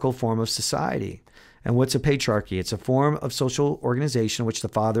patriarchal form of society. And what's a patriarchy? It's a form of social organization in which the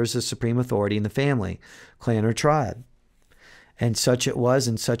father is the supreme authority in the family, clan, or tribe. And such it was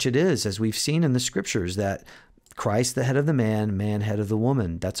and such it is, as we've seen in the scriptures, that Christ, the head of the man, man, head of the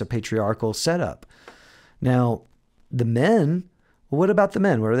woman. That's a patriarchal setup. Now, the men, what about the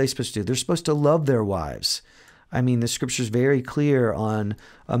men? What are they supposed to do? They're supposed to love their wives. I mean, the scripture is very clear on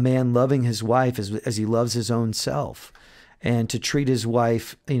a man loving his wife as he loves his own self, and to treat his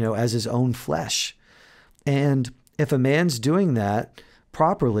wife, as his own flesh. And if a man's doing that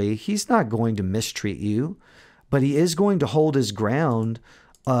properly, he's not going to mistreat you, but he is going to hold his ground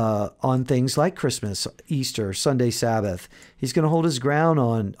on things like Christmas, Easter, Sunday, Sabbath. He's going to hold his ground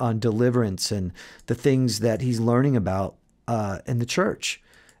on deliverance and the things that he's learning about in the church,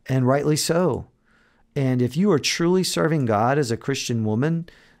 and rightly so. And if you are truly serving God as a Christian woman,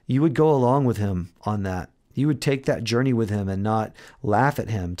 you would go along with him on that. You would take that journey with him and not laugh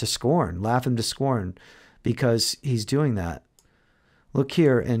him to scorn, because he's doing that. Look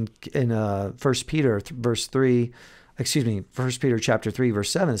here in 1 Peter chapter 3, verse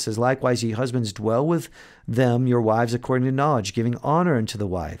 7, it says, likewise, ye husbands, dwell with them, your wives, according to knowledge, giving honor unto the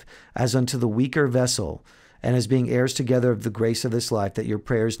wife, as unto the weaker vessel, and as being heirs together of the grace of this life, that your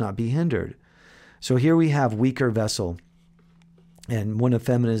prayers not be hindered. So here we have weaker vessel. And one of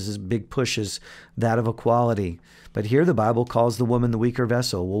feminism's big push is that of equality. But here the Bible calls the woman the weaker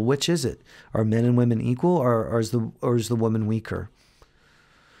vessel. Well, which is it? Are men and women equal, or is the woman weaker?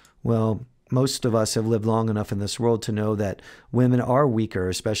 Well, most of us have lived long enough in this world to know that women are weaker,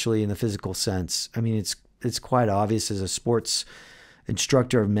 especially in the physical sense. I mean, it's quite obvious as a sports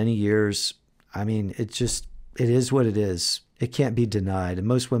instructor of many years. I mean, it is what it is. It can't be denied, and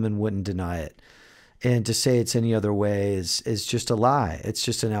most women wouldn't deny it. And to say it's any other way is just a lie. It's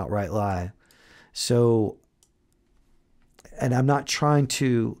just an outright lie. So, and I'm not trying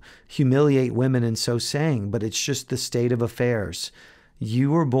to humiliate women in so saying, but it's just the state of affairs.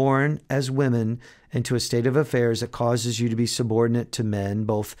 You were born as women into a state of affairs that causes you to be subordinate to men,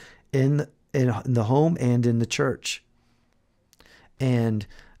 both in the home and in the church. And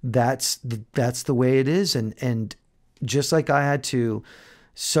that's the way it is. And just like I had to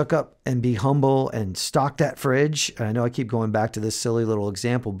suck up and be humble and stock that fridge. And I know I keep going back to this silly little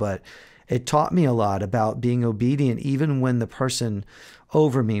example, but it taught me a lot about being obedient even when the person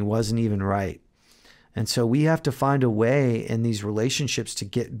over me wasn't even right. And so we have to find a way in these relationships to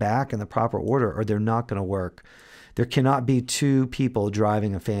get back in the proper order, or they're not going to work. There cannot be two people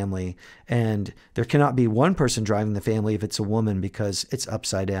driving a family, and there cannot be one person driving the family if it's a woman, because it's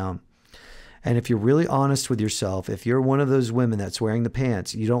upside down. And if you're really honest with yourself, if you're one of those women that's wearing the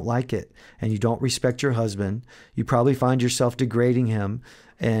pants, you don't like it, and you don't respect your husband, you probably find yourself degrading him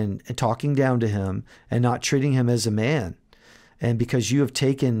and talking down to him and not treating him as a man. And because you have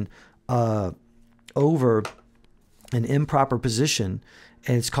taken over an improper position,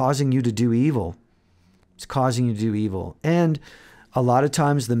 and it's causing you to do evil. It's causing you to do evil. And A lot of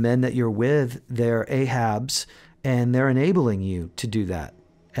times the men that you're with, they're Ahabs, and they're enabling you to do that.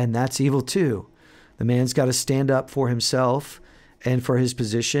 And that's evil too. The man's got to stand up for himself and for his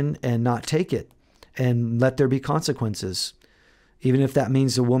position and not take it, and let there be consequences, even if that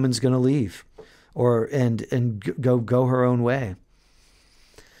means the woman's going to leave and go her own way.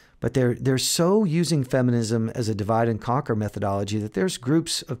 But they're so using feminism as a divide and conquer methodology that there's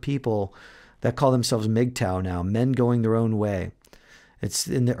groups of people that call themselves MGTOW now, men going their own way. It's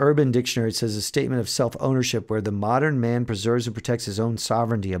in the Urban Dictionary. It says a statement of self-ownership where the modern man preserves and protects his own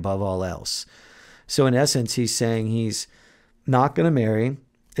sovereignty above all else. So in essence, he's saying he's not going to marry.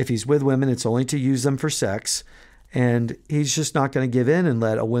 If he's with women, it's only to use them for sex. And he's just not going to give in and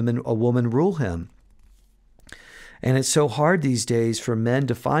let a woman rule him. And it's so hard these days for men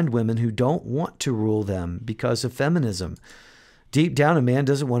to find women who don't want to rule them because of feminism. Deep down, a man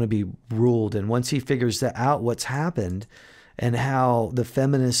doesn't want to be ruled. And once he figures that out, what's happened and how the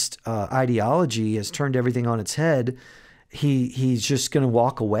feminist ideology has turned everything on its head, he's just going to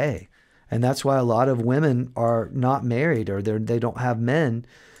walk away. And that's why a lot of women are not married, or they don't have men,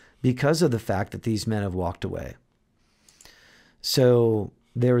 because of the fact that these men have walked away. So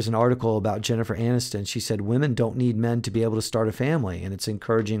there was an article about Jennifer Aniston. She said women don't need men to be able to start a family, and it's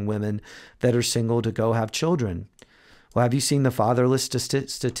encouraging women that are single to go have children. Well, have you seen the fatherless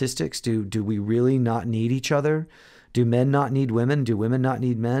statistics? Do we really not need each other? Do men not need women? Do women not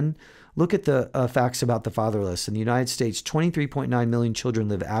need men? Look at the facts about the fatherless. In the United States, 23.9 million children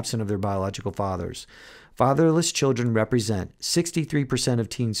live absent of their biological fathers. Fatherless children represent 63% of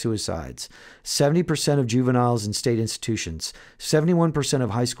teen suicides, 70% of juveniles in state institutions, 71%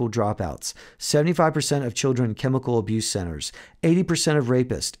 of high school dropouts, 75% of children in chemical abuse centers, 80% of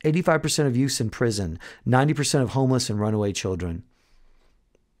rapists, 85% of youths in prison, 90% of homeless and runaway children.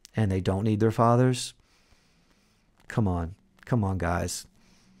 And they don't need their fathers? Come on, guys.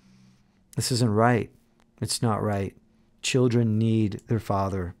 This isn't right. It's not right. Children need their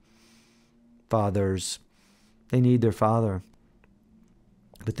fathers. They need their father.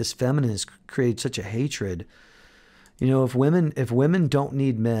 But this feminist creates such a hatred. You know, if women don't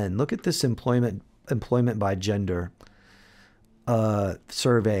need men, look at this employment by gender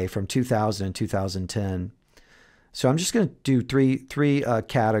survey from 2000 and 2010. So I'm just going to do three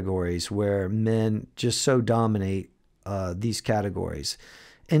categories where men just so dominate these categories: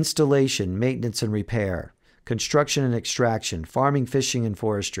 installation, maintenance and repair, construction and extraction, farming, fishing, and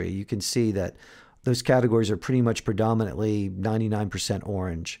forestry. You can see that those categories are pretty much predominantly 99%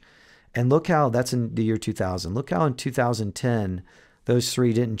 orange. And look how that's in the year 2000. Look how in 2010, those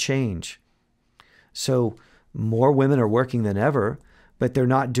three didn't change. So more women are working than ever, but they're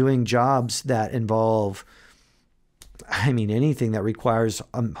not doing jobs that involve, anything that requires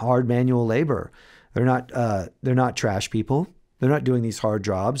hard manual labor. They're not trash people. They're not doing these hard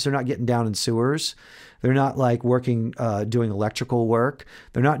jobs. They're not getting down in sewers. They're not like working, doing electrical work.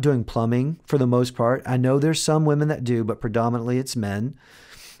 They're not doing plumbing for the most part. I know there's some women that do, but predominantly it's men.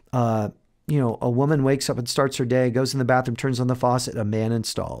 A woman wakes up and starts her day, goes in the bathroom, turns on the faucet, a man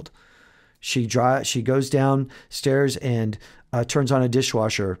installed. She goes downstairs and turns on a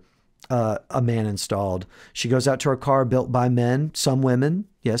dishwasher, a man installed. She goes out to her car, built by men, some women.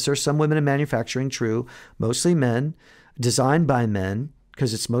 Yes, there's some women in manufacturing, true. Mostly men, designed by men,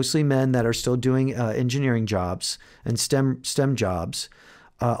 because it's mostly men that are still doing engineering jobs and STEM jobs,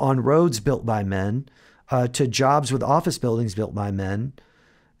 on roads built by men, to jobs with office buildings built by men.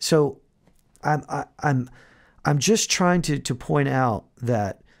 So I'm just trying to point out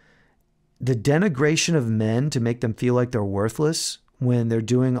that the denigration of men to make them feel like they're worthless when they're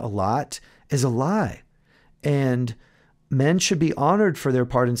doing a lot is a lie. And men should be honored for their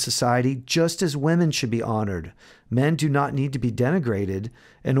part in society just as women should be honored. Men do not need to be denigrated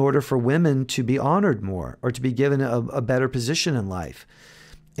in order for women to be honored more or to be given a better position in life.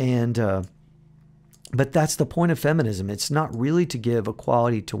 And but that's the point of feminism. It's not really to give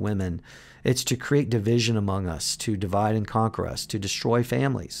equality to women. It's to create division among us, to divide and conquer us, to destroy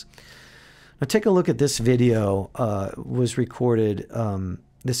families. Now take a look at this video. Was recorded,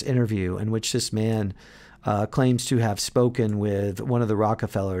 this interview in which this man claims to have spoken with one of the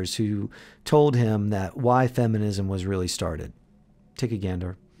Rockefellers who told him that why feminism was really started. Take a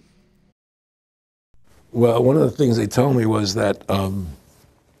gander. Well, one of the things they told me was that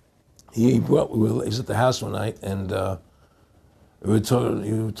he was at the house one night and we were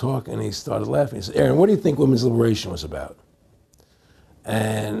talking and he started laughing. He said, "Aaron, what do you think women's liberation was about?"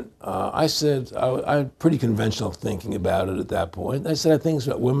 And I said, I had pretty conventional thinking about it at that point. I said, I think it's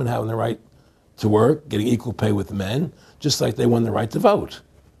about women having the right to work, getting equal pay with men, just like they won the right to vote,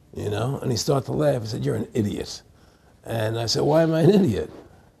 And he started to laugh. He said, "You're an idiot." And I said, why am I an idiot?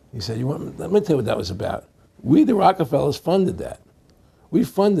 He said, let me tell you what that was about. We, the Rockefellers, funded that. We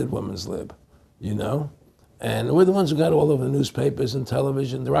funded women's lib, you know? And we're the ones who got all over the newspapers and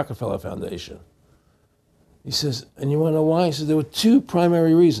television, the Rockefeller Foundation. He says, and you want to know why? He says, there were two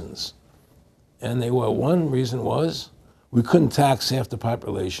primary reasons. And they were, one reason was we couldn't tax half the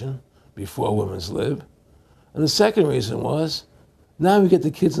population before women's lib. And the second reason was, now we get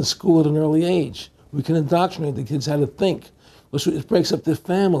the kids in school at an early age. We can indoctrinate the kids how to think. It breaks up the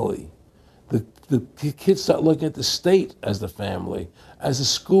family. The kids start looking at the state as the family, as the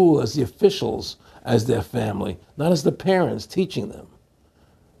school, as the officials, as their family, not as the parents teaching them.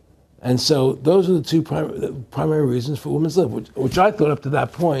 And so those are the two primary reasons for women's lib, which I thought up to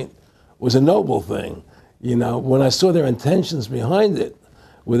that point was a noble thing. You know, when I saw their intentions behind it,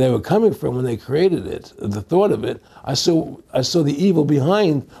 where they were coming from when they created it, the thought of it, I saw the evil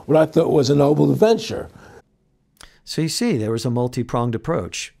behind what I thought was a noble venture. So you see, there was a multi-pronged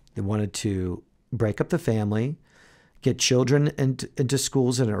approach. They wanted to break up the family, get children into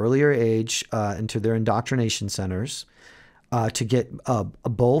schools at an earlier age, into their indoctrination centers, to get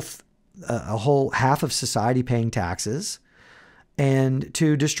both a whole half of society paying taxes, and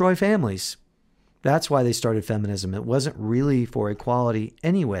to destroy families. That's why they started feminism. It wasn't really for equality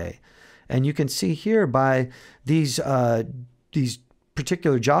anyway. And you can see here by these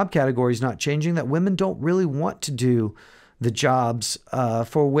particular job categories not changing that women don't really want to do the jobs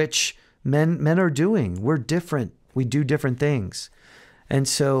for which men are doing. We're different. We do different things. And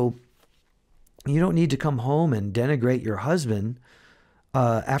so you don't need to come home and denigrate your husband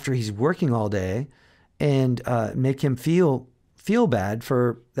after he's working all day and make him feel bad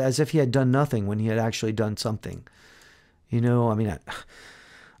for as if he had done nothing when he had actually done something. You know, I mean,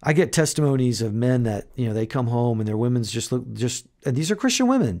 I get testimonies of men that, you know, they come home and their women's and these are Christian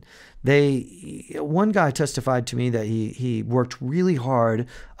women. One guy testified to me that he worked really hard,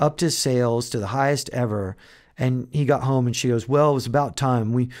 upped his sales to the highest ever. And he got home and she goes, well, it was about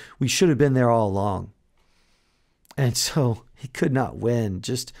time. We should have been there all along. And so he could not win.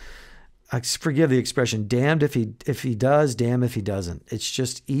 Just, forgive the expression, damned if he does, damned if he doesn't. It's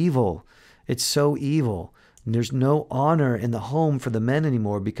just evil. It's so evil. And there's no honor in the home for the men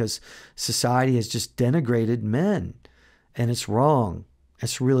anymore because society has just denigrated men. And it's wrong.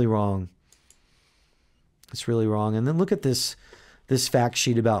 It's really wrong. It's really wrong. And then look at this fact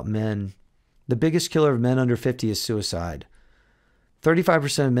sheet about men. The biggest killer of men under 50 is suicide.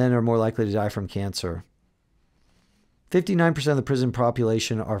 35% of men are more likely to die from cancer. 59% of the prison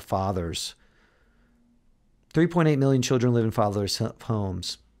population are fathers. 3.8 million children live in fatherless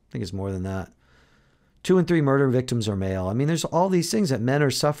homes. I think it's more than that. 2 in 3 murder victims are male. I mean, there's all these things that men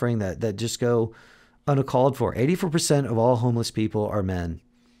are suffering that just go uncalled for. 84% of all homeless people are men.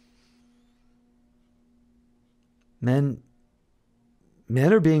 Men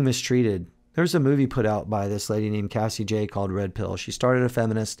are being mistreated. There's a movie put out by this lady named Cassie J called Red Pill. She started a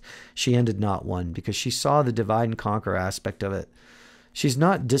feminist. She ended not one because she saw the divide and conquer aspect of it. She's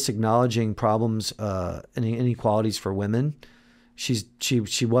not disacknowledging problems and inequalities for women.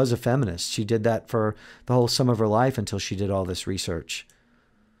 She was a feminist. She did that for the whole sum of her life until she did all this research.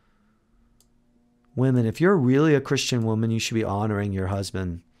 Women, if you're really a Christian woman, you should be honoring your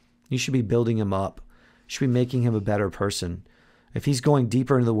husband. You should be building him up. You should be making him a better person. If he's going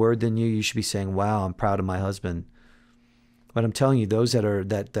deeper into the word than you, you should be saying, wow, I'm proud of my husband. But I'm telling you, those that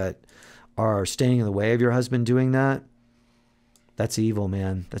are standing in the way of your husband doing that, that's evil,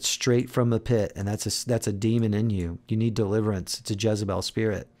 man. That's straight from the pit, and that's a demon in you. You need deliverance. It's a Jezebel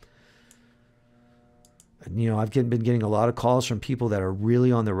spirit. You know, I've been getting a lot of calls from people that are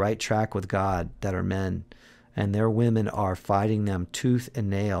really on the right track with God, that are men, and their women are fighting them tooth and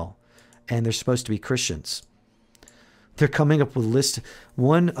nail, and they're supposed to be Christians. They're coming up with lists.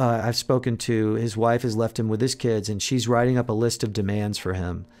 One I've spoken to, his wife has left him with his kids, and she's writing up a list of demands for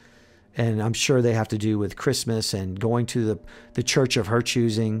him. And I'm sure they have to do with Christmas and going to the church of her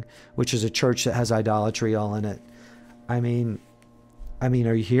choosing, which is a church that has idolatry all in it. I mean, are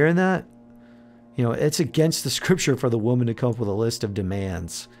you hearing that? You know, it's against the scripture for the woman to come up with a list of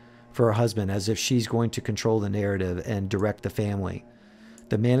demands for her husband as if she's going to control the narrative and direct the family.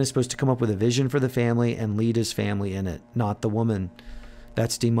 The man is supposed to come up with a vision for the family and lead his family in it, not the woman.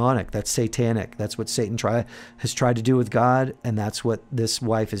 That's demonic. That's satanic. That's what Satan has tried to do with God, and that's what this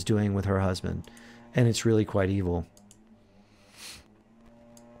wife is doing with her husband. And it's really quite evil.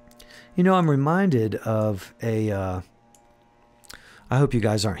 You know, I'm reminded of I hope you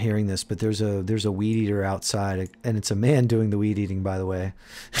guys aren't hearing this, but there's a weed eater outside, and it's a man doing the weed eating, by the way.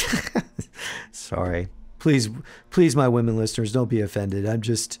 Sorry. Please, my women listeners, don't be offended.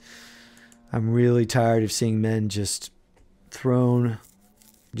 I'm really tired of seeing men just thrown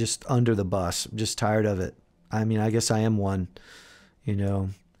just under the bus. I'm just tired of it. I mean, I guess I am one, you know,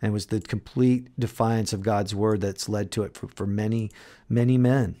 and it was the complete defiance of God's word that's led to it for many, many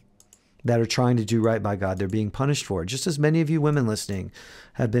men that are trying to do right by God. They're being punished for it. Just as many of you women listening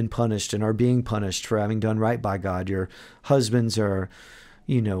have been punished and are being punished for having done right by God. Your husbands are,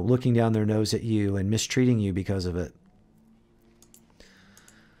 you know, looking down their nose at you and mistreating you because of it.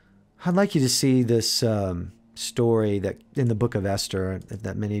 I'd like you to see this story that in the book of Esther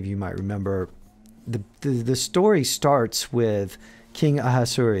that many of you might remember. The story starts with King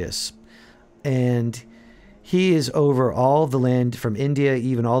Ahasuerus, and he is over all the land from India,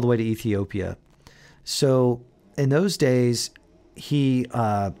 even all the way to Ethiopia. So in those days, he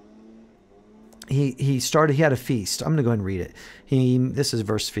had a feast. I'm going to go ahead and read it. This is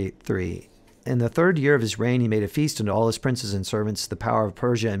verse 3. In the 3rd year of his reign, he made a feast unto all his princes and servants, the power of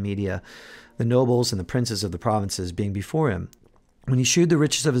Persia and Media, the nobles and the princes of the provinces being before him. When he shewed the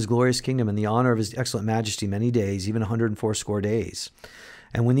riches of his glorious kingdom and the honor of his excellent majesty many days, even 180 days.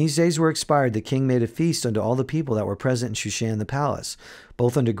 And when these days were expired, the king made a feast unto all the people that were present in Shushan the palace,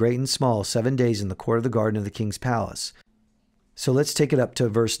 both unto great and small, 7 days in the court of the garden of the king's palace. So let's take it up to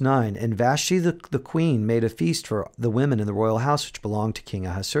verse 9. And Vashti the queen made a feast for the women in the royal house which belonged to King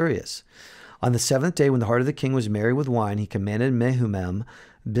Ahasuerus. On the 7th day, when the heart of the king was merry with wine, he commanded Mehumem,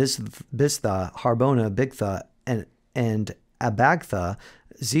 Biztha, Harbona, Bigtha, and Abagtha,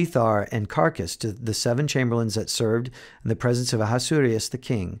 Zethar, and Carcass, to the 7 chamberlains that served in the presence of Ahasuerus the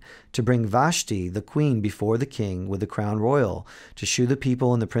king, to bring Vashti the queen before the king with the crown royal, to shew the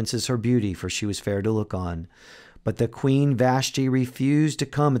people and the princes her beauty, for she was fair to look on. But the queen Vashti refused to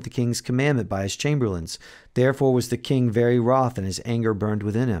come at the king's commandment by his chamberlains. Therefore was the king very wroth, and his anger burned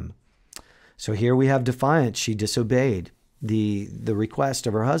within him. So here we have defiance. She disobeyed the request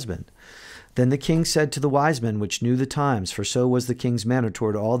of her husband. Then the king said to the wise men which knew the times, for so was the king's manner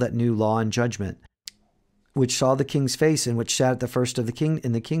toward all that knew law and judgment, which saw the king's face, and which sat at the first of the king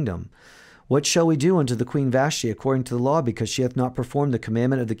in the kingdom, what shall we do unto the queen Vashti according to the law, because she hath not performed the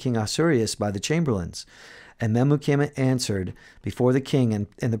commandment of the king Ahasuerus by the chamberlains? And Memucan answered before the king and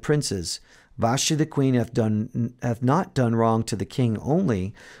the princes, Vashti the queen hath not done wrong to the king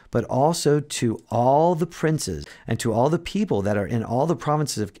only, but also to all the princes and to all the people that are in all the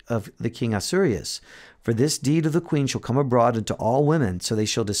provinces of the king Ahasuerus. For this deed of the queen shall come abroad unto all women, so they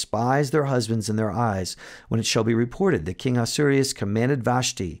shall despise their husbands in their eyes, when it shall be reported that King Ahasuerus commanded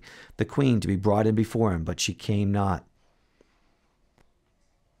Vashti the queen to be brought in before him, but she came not.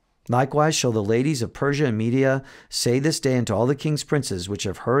 Likewise shall the ladies of Persia and Media say this day unto all the king's princes which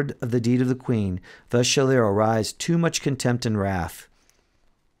have heard of the deed of the queen, thus shall there arise too much contempt and wrath.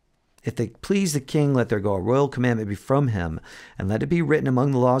 If they please the king, let there go a royal commandment be from him, and let it be written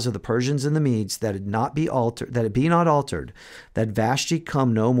among the laws of the Persians and the Medes that it be not altered, that Vashti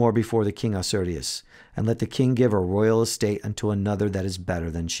come no more before the king Ahasuerus, and let the king give her royal estate unto another that is better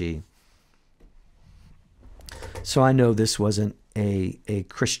than she. So I know this wasn't a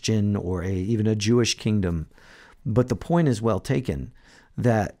Christian or even a Jewish kingdom, but the point is well taken,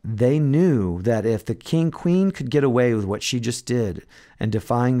 that they knew that if the queen could get away with what she just did and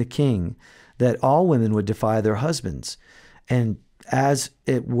defying the king, that all women would defy their husbands. And as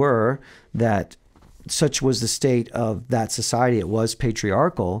it were, that such was the state of that society, it was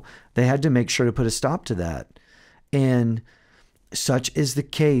patriarchal, they had to make sure to put a stop to that. And such is the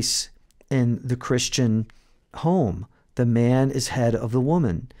case in the Christian home. The man is head of the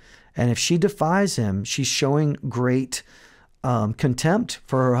woman. And if she defies him, she's showing great contempt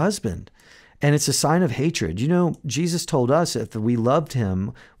for her husband. And it's a sign of hatred. You know, Jesus told us if we loved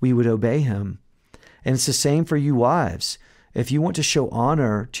him, we would obey him. And it's the same for you wives. If you want to show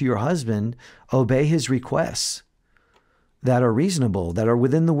honor to your husband, obey his requests that are reasonable, that are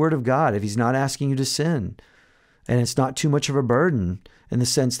within the word of God, if he's not asking you to sin. And it's not too much of a burden in the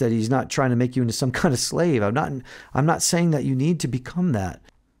sense that he's not trying to make you into some kind of slave. I'm not saying that you need to become that.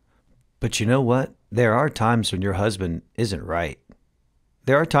 But you know what? There are times when your husband isn't right.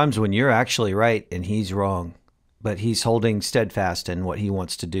 There are times when you're actually right and he's wrong, but he's holding steadfast in what he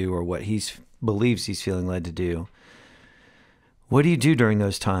wants to do or what he believes he's feeling led to do. What do you do during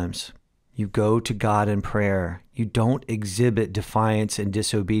those times? You go to God in prayer. You don't exhibit defiance and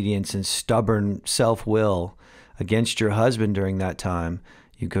disobedience and stubborn self-will against your husband during that time.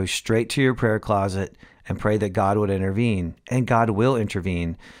 You go straight to your prayer closet and pray that God would intervene, and God will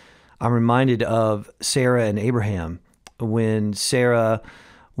intervene. I'm reminded of Sarah and Abraham when Sarah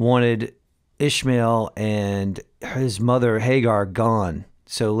wanted Ishmael and his mother Hagar gone.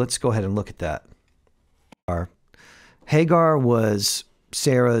 So let's go ahead and look at that. Hagar was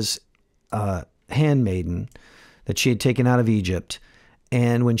Sarah's handmaiden that she had taken out of Egypt.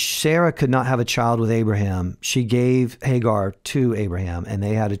 And when Sarah could not have a child with Abraham, she gave Hagar to Abraham, and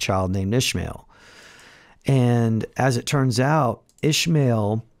they had a child named Ishmael. And as it turns out,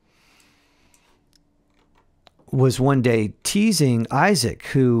 Ishmael was one day teasing Isaac,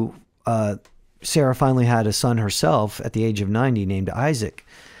 who Sarah finally had a son herself at the age of 90 named Isaac.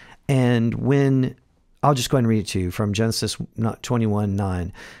 And when I'll just go ahead and read it to you from Genesis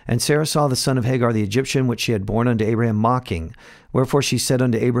 21:9. And Sarah saw the son of Hagar the Egyptian, which she had borne unto Abraham, mocking. Wherefore she said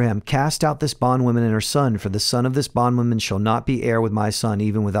unto Abraham, Cast out this bondwoman and her son, for the son of this bondwoman shall not be heir with my son,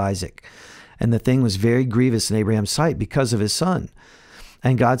 even with Isaac. And the thing was very grievous in Abraham's sight because of his son.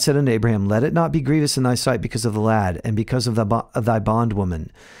 And God said unto Abraham, Let it not be grievous in thy sight because of the lad, and because of thy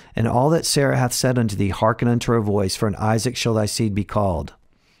bondwoman. And all that Sarah hath said unto thee, hearken unto her voice, for in Isaac shall thy seed be called.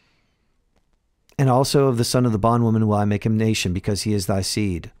 And also of the son of the bondwoman will I make him nation, because he is thy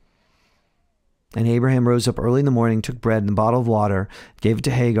seed. And Abraham rose up early in the morning, took bread and a bottle of water, gave it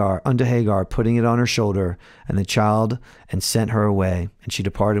to unto Hagar, putting it on her shoulder, and the child, and sent her away. And she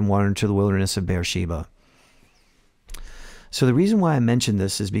departed and wandered into the wilderness of Beersheba. So the reason why I mentioned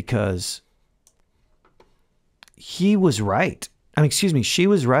this is because she was right.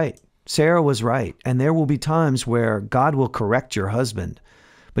 Sarah was right. And there will be times where God will correct your husband.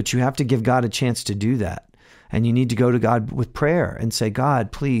 But you have to give God a chance to do that. And you need to go to God with prayer and say,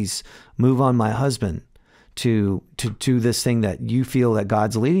 God, please move on my husband to this thing that you feel that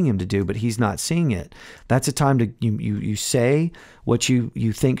God's leading him to do, but he's not seeing it. That's a time to you say what you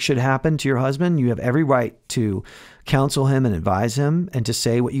think should happen to your husband. You have every right to counsel him and advise him and to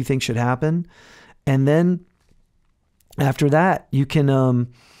say what you think should happen. And then after that, you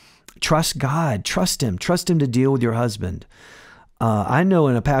can trust God, trust him to deal with your husband. I know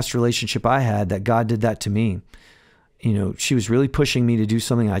in a past relationship I had that God did that to me. You know, she was really pushing me to do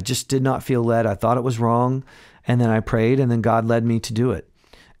something I just did not feel led. I thought it was wrong. And then I prayed, and then God led me to do it.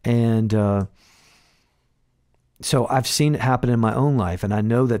 And so I've seen it happen in my own life, and I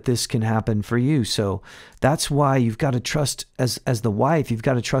know that this can happen for you. So that's why you've got to trust, as the wife, you've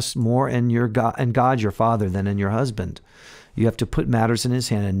got to trust more in your God, and God, your Father, than in your husband. You have to put matters in his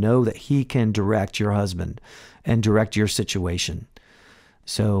hand and know that he can direct your husband and direct your situation.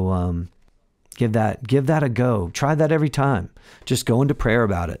 So give that a go. Try that every time. Just go into prayer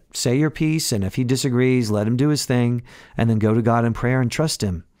about it. Say your piece, and if he disagrees, let him do his thing, and then go to God in prayer and trust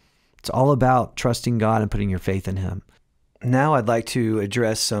him. It's all about trusting God and putting your faith in him. Now I'd like to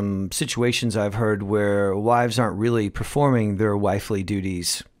address some situations I've heard where wives aren't really performing their wifely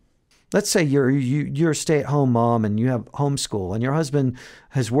duties. Let's say you're a stay-at-home mom and you have homeschool, and your husband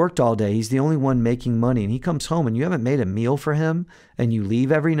has worked all day. He's the only one making money, and he comes home and you haven't made a meal for him, and you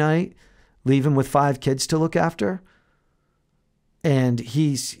leave every night, leave him with 5 kids to look after, and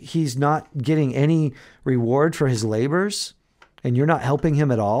he's not getting any reward for his labors, and you're not helping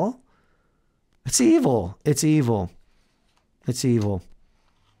him at all. It's evil. It's evil. It's evil.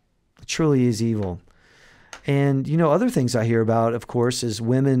 It truly is evil. And, you know, other things I hear about, of course, is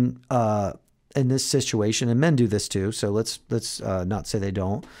women in this situation, and men do this too, so let's not say they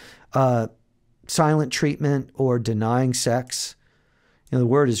don't, silent treatment or denying sex. You know, the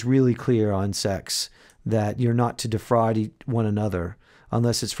word is really clear on sex, that you're not to defraud one another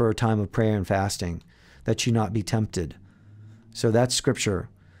unless it's for a time of prayer and fasting, that you not be tempted. So that's scripture.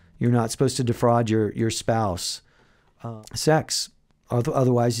 You're not supposed to defraud your spouse. Sex.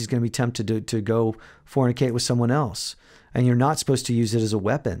 Otherwise, he's going to be tempted to go fornicate with someone else. And you're not supposed to use it as a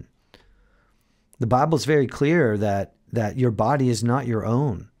weapon. The Bible is very clear that your body is not your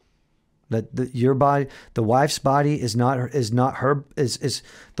own. That your body, the wife's body is not her. The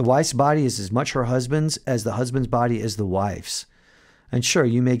wife's body is as much her husband's as the husband's body is the wife's. And sure,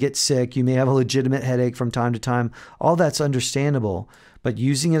 you may get sick, you may have a legitimate headache from time to time. All that's understandable. But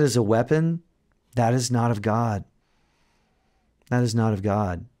using it as a weapon, that is not of God. That is not of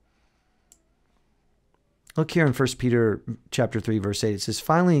God. Look here in 1 Peter chapter 3, verse 8. It says,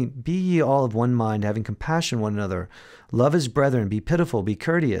 Finally, be ye all of one mind, having compassion one another. Love as brethren, be pitiful, be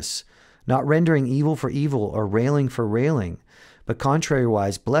courteous, not rendering evil for evil or railing for railing, but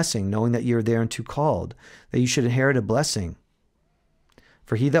contrariwise blessing, knowing that ye are thereunto called, that you should inherit a blessing.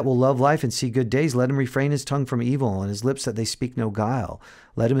 For he that will love life and see good days, let him refrain his tongue from evil, and his lips that they speak no guile.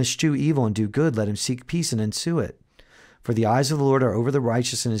 Let him eschew evil and do good. Let him seek peace and ensue it. For the eyes of the Lord are over the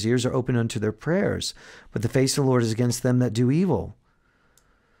righteous, and his ears are open unto their prayers. But the face of the Lord is against them that do evil.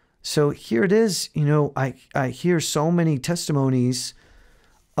 So here it is. You know, I hear so many testimonies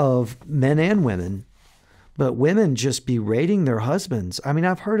of men and women, but women just berating their husbands. I mean,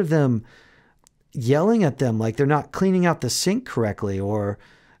 I've heard of them yelling at them like they're not cleaning out the sink correctly, or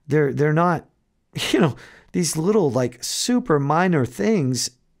they're not, these little like super minor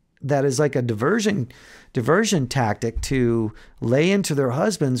things that is like a diversion tactic to lay into their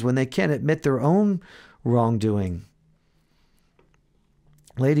husbands when they can't admit their own wrongdoing.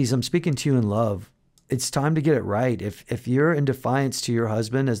 Ladies, I'm speaking to you in love. It's time to get it right. If you're in defiance to your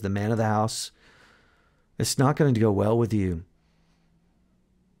husband as the man of the house, it's not going to go well with you.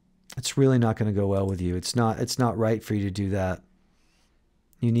 It's really not going to go well with you. It's not right for you to do that.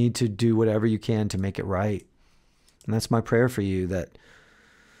 You need to do whatever you can to make it right. And that's my prayer for you,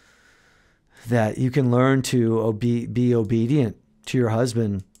 that you can learn to be obedient to your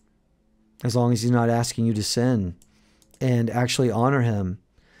husband as long as he's not asking you to sin, and actually honor him.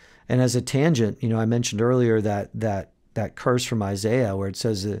 And as a tangent, I mentioned earlier that curse from Isaiah where it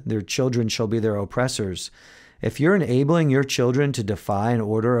says that their children shall be their oppressors. If you're enabling your children to defy an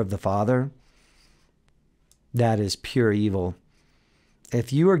order of the Father, that is pure evil.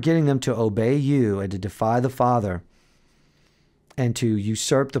 If you are getting them to obey you and to defy the Father and to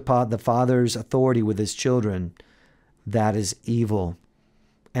usurp the Father's authority with his children, that is evil.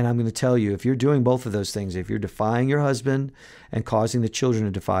 And I'm going to tell you, if you're doing both of those things, if you're defying your husband and causing the children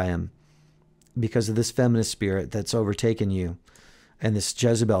to defy him because of this feminist spirit that's overtaken you and this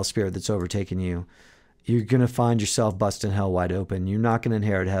Jezebel spirit that's overtaken you, you're going to find yourself busting hell wide open. You're not going to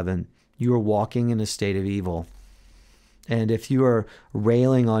inherit heaven. You are walking in a state of evil. And if you are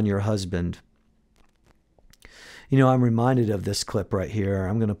railing on your husband, I'm reminded of this clip right here.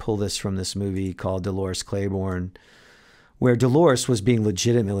 I'm going to pull this from this movie called Dolores Claiborne, where Dolores was being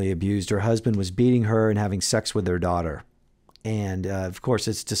legitimately abused. Her husband was beating her and having sex with their daughter. And of course,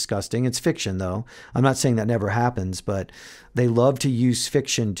 it's disgusting. It's fiction, though. I'm not saying that never happens, but they love to use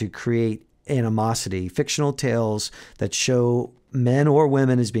fiction to create animosity, fictional tales that show men or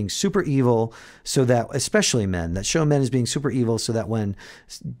women as being super evil, so that, especially men, that show men as being super evil so that when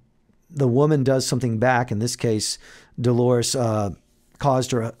the woman does something back, in this case, Dolores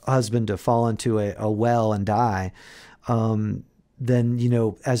caused her husband to fall into a well and die, then,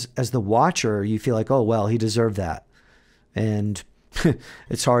 as the watcher, you feel like, oh, well, he deserved that. And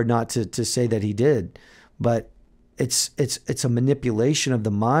it's hard not to say that he did. But it's a manipulation of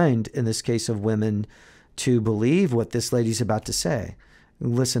the mind, in this case of women, to believe what this lady's about to say.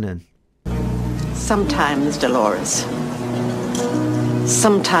 Listen in. Sometimes, Dolores,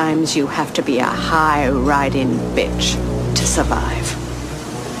 sometimes you have to be a high-riding bitch to survive.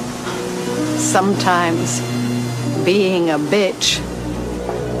 Sometimes being a bitch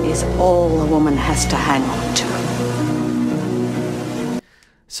is all a woman has to hang on to.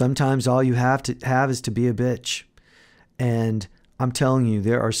 Sometimes all you have to have is to be a bitch. And I'm telling you,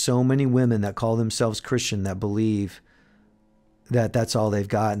 there are so many women that call themselves Christian that believe that that's all they've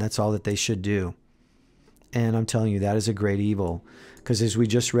got and that's all that they should do. And I'm telling you, that is a great evil. Because as we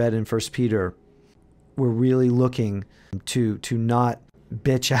just read in 1 Peter, we're really looking to not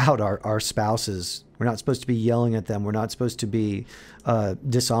bitch out our spouses. We're not supposed to be yelling at them. We're not supposed to be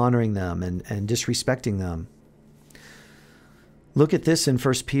dishonoring them and disrespecting them. Look at this in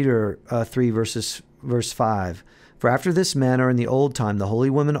 1 Peter 3, verse 5. For after this manner in the old time, the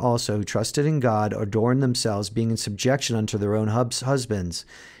holy women also, who trusted in God, adorned themselves, being in subjection unto their own husbands,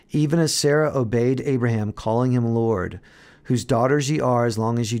 even as Sarah obeyed Abraham, calling him Lord, whose daughters ye are, as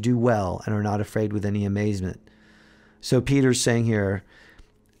long as ye do well, and are not afraid with any amazement. So Peter's saying here,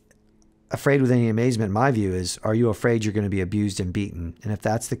 afraid with any amazement, in my view, is, are you afraid you're going to be abused and beaten? And if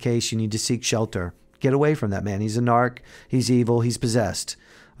that's the case, you need to seek shelter. Get away from that man. He's a narc. He's evil. He's possessed.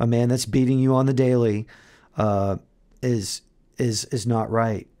 A man that's beating you on the daily is not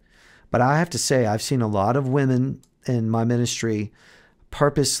right. But I have to say, I've seen a lot of women in my ministry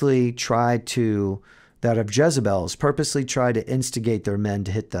purposely try to, that are Jezebels, purposely try to instigate their men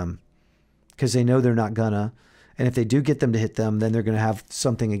to hit them because they know they're not gonna. And if they do get them to hit them, then they're going to have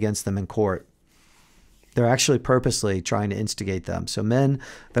something against them in court. They're actually purposely trying to instigate them. So men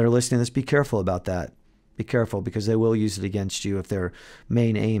that are listening to this, be careful about that. Be careful, because they will use it against you if their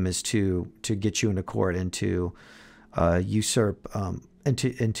main aim is to get you into court and to usurp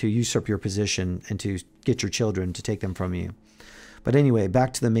your position and to get your children, to take them from you. But anyway,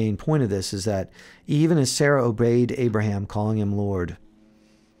 back to the main point of this is that even as Sarah obeyed Abraham, calling him Lord,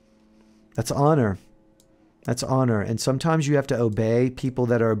 that's honor. That's honor. And sometimes you have to obey people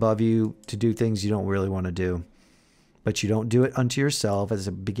that are above you to do things you don't really want to do. But you don't do it unto yourself, as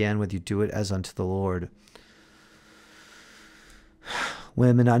it began with, you do it as unto the Lord.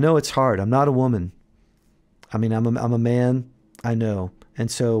 Women, I know it's hard. I'm not a woman. I mean, I'm a man. I know.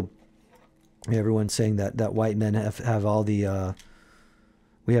 And so everyone's saying that white men have all the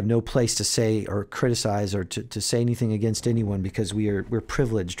We have no place to say or criticize or to say anything against anyone because we're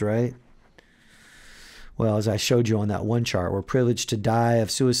privileged, right? Well, as I showed you on that one chart, we're privileged to die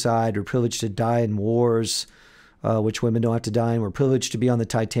of suicide. We're privileged to die in wars, which women don't have to die in. We're privileged to be on the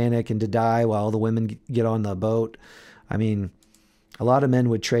Titanic and to die while the women get on the boat. I mean, a lot of men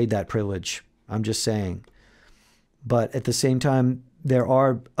would trade that privilege. I'm just saying. But at the same time, there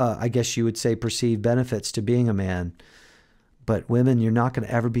are, I guess you would say, perceived benefits to being a man. But women, you're not going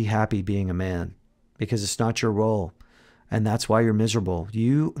to ever be happy being a man because it's not your role. And that's why you're miserable.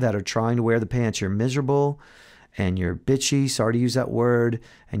 You that are trying to wear the pants, you're miserable and you're bitchy, sorry to use that word,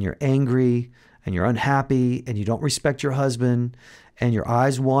 and you're angry and you're unhappy and you don't respect your husband and your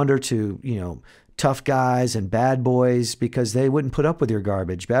eyes wander to, tough guys and bad boys because they wouldn't put up with your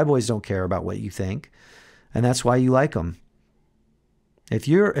garbage. Bad boys don't care about what you think. And that's why you like them. If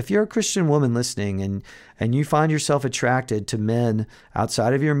you're a Christian woman listening and you find yourself attracted to men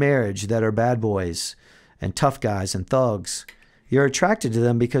outside of your marriage that are bad boys and tough guys and thugs, you're attracted to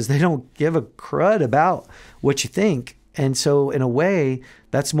them because they don't give a crud about what you think. And so in a way,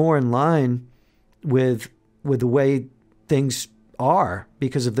 that's more in line with the way things are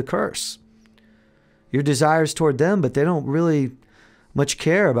because of the curse. Your desires toward them, but they don't really much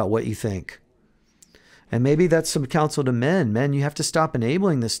care about what you think. And maybe that's some counsel to men. Men, you have to stop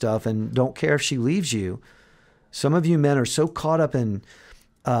enabling this stuff and don't care if she leaves you. Some of you men are so caught up in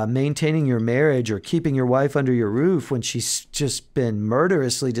maintaining your marriage or keeping your wife under your roof when she's just been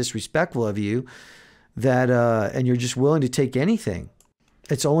murderously disrespectful of you that and you're just willing to take anything.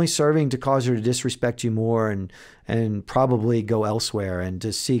 It's only serving to cause her to disrespect you more and probably go elsewhere and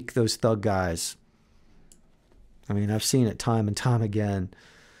to seek those thug guys. I mean, I've seen it time and time again.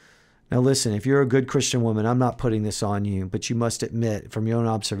 Now listen, if you're a good Christian woman, I'm not putting this on you, but you must admit from your own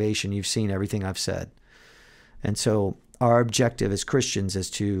observation, you've seen everything I've said. And so our objective as Christians is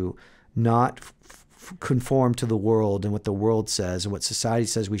to not conform to the world and what the world says and what society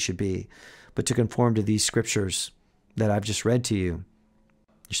says we should be, but to conform to these scriptures that I've just read to you.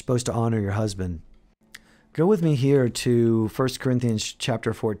 You're supposed to honor your husband. Go with me here to 1 Corinthians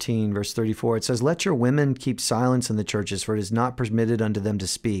chapter 14, verse 34. It says, "Let your women keep silence in the churches, for it is not permitted unto them to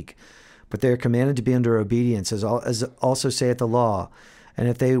speak, but they are commanded to be under obedience, as also saith the law. And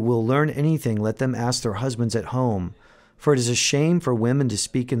if they will learn anything, let them ask their husbands at home, for it is a shame for women to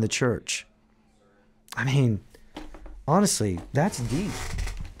speak in the church." I mean, honestly, that's deep.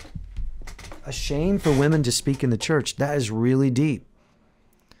 A shame for women to speak in the church. That is really deep.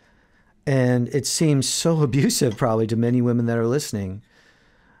 And it seems so abusive probably to many women that are listening.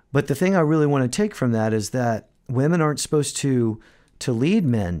 But the thing I really want to take from that is that women aren't supposed to lead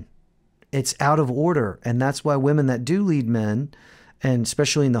men. It's out of order. And that's why women that do lead men, and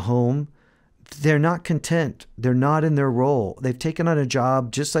especially in the home, they're not content. They're not in their role. They've taken on a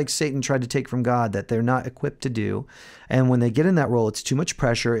job just like Satan tried to take from God that they're not equipped to do. And when they get in that role, it's too much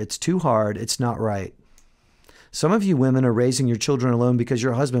pressure. It's too hard. It's not right. Some of you women are raising your children alone because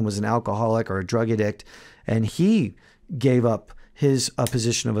your husband was an alcoholic or a drug addict, and he gave up his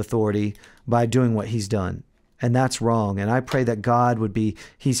position of authority by doing what he's done. And that's wrong. And I pray that God would be,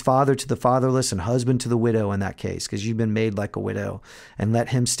 he's father to the fatherless and husband to the widow in that case, because you've been made like a widow, and let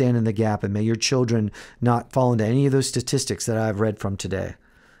him stand in the gap. And may your children not fall into any of those statistics that I've read from today.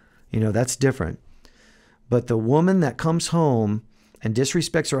 That's different. But the woman that comes home and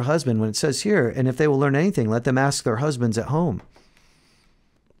disrespects her husband, when it says here, and if they will learn anything, let them ask their husbands at home.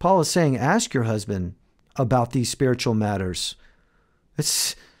 Paul is saying, ask your husband about these spiritual matters.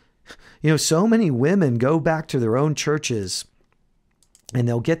 It's, so many women go back to their own churches and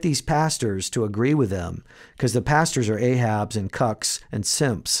they'll get these pastors to agree with them because the pastors are Ahabs and cucks and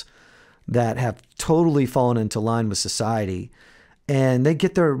simps that have totally fallen into line with society. And they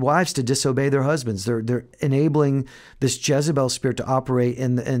get their wives to disobey their husbands. They're enabling this Jezebel spirit to operate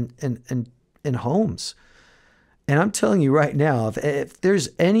in homes. And I'm telling you right now, if there's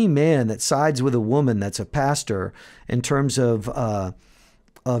any man that sides with a woman that's a pastor in terms of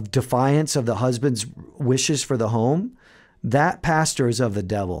defiance of the husband's wishes for the home, that pastor is of the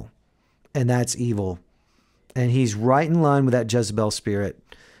devil, and that's evil. And he's right in line with that Jezebel spirit.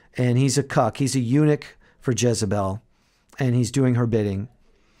 And he's a cuck. He's a eunuch for Jezebel. And he's doing her bidding.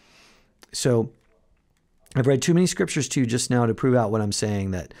 So I've read too many scriptures to you just now to prove out what I'm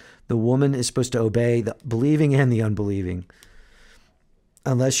saying, that the woman is supposed to obey the believing and the unbelieving,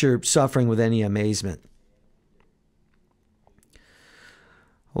 unless you're suffering with any amazement.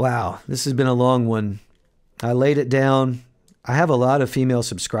 Wow, this has been a long one. I laid it down. I have a lot of female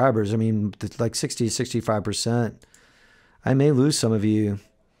subscribers. I mean, like 60 to 65%. I may lose some of you.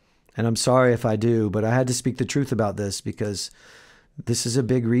 And I'm sorry if I do, but I had to speak the truth about this because This is a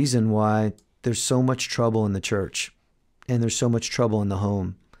big reason why there's so much trouble in the church and there's so much trouble in the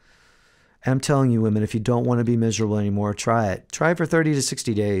home. And I'm telling you, women, if you don't want to be miserable anymore, try it. Try it for 30 to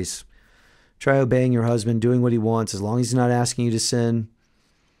 60 days. Try obeying your husband, doing what he wants, as long as he's not asking you to sin.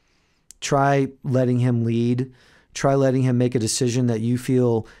 Try letting him lead. Try letting him make a decision that you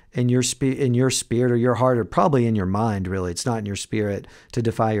feel in your spirit or your heart, or probably in your mind, really. It's not in your spirit to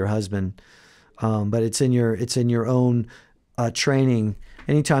defy your husband. But it's in your own training.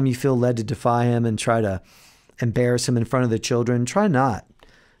 Anytime you feel led to defy him and try to embarrass him in front of the children, try not.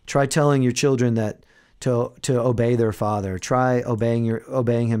 Try telling your children that to obey their father. Try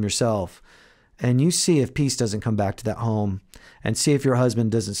obeying him yourself. And you see if peace doesn't come back to that home, and see if your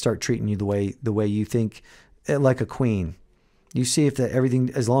husband doesn't start treating you the way you think, like a queen. You see if that everything,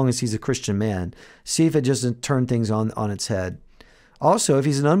 as long as he's a Christian man, see if it doesn't turn things on its head. Also, if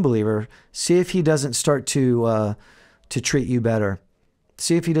he's an unbeliever, see if he doesn't start to treat you better.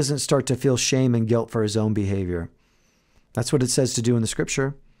 See if he doesn't start to feel shame and guilt for his own behavior. That's what it says to do in the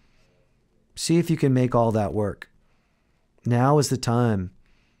scripture. See if you can make all that work. Now is the time.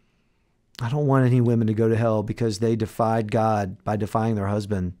 I don't want any women to go to hell because they defied God by defying their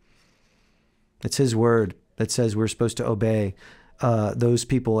husband. It's his word that says we're supposed to obey those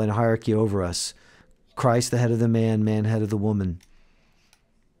people in hierarchy over us. Christ, the head of the man, man, head of the woman.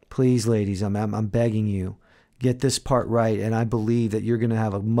 Please, ladies, I'm begging you, get this part right, and I believe that you're going to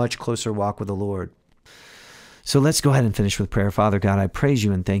have a much closer walk with the Lord. So let's go ahead and finish with prayer. Father God, I praise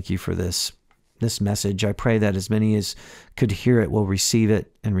you and thank you for this message. I pray that as many as could hear it will receive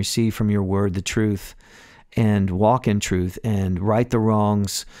it and receive from your word the truth and walk in truth and right the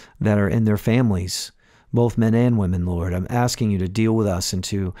wrongs that are in their families, both men and women, Lord. I'm asking you to deal with us and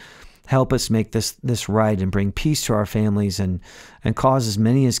to help us make this right and bring peace to our families and cause as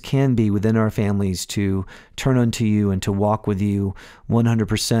many as can be within our families to turn unto you and to walk with you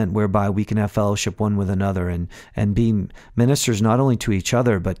 100%, whereby we can have fellowship one with another and be ministers not only to each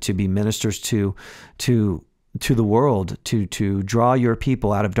other, but to be ministers to the world, to draw your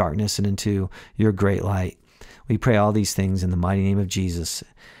people out of darkness and into your great light. We pray all these things in the mighty name of Jesus.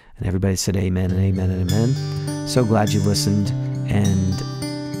 And everybody said amen and amen and amen. So glad you listened, and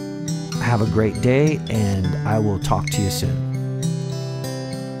have a great day, and I will talk to you soon.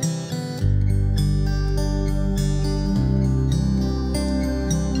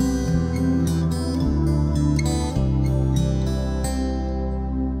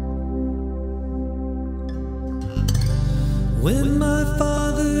 When my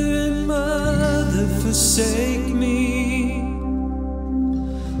father and mother forsake me,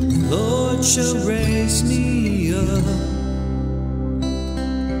 the Lord shall raise me up.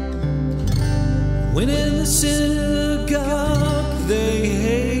 When in the synagogue they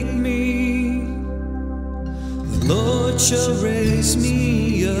hate me, the Lord shall raise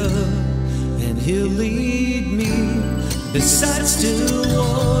me up, and he'll lead me beside still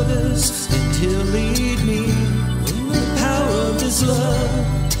waters, and he'll lead me in the power of his love,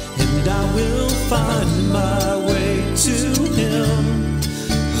 and I will find my way to him.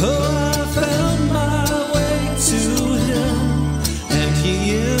 Oh, I found my way to him, and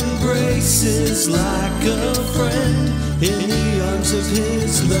he embraces like a friend in the arms of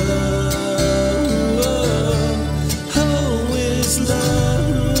his love. Oh, his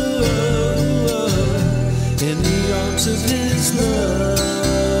love, in the arms of his love.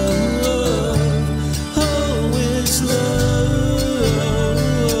 Oh, his love,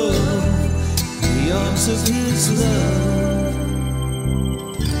 in the arms of his love,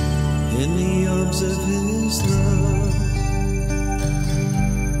 in the arms of his love.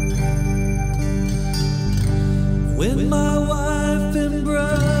 When my wife and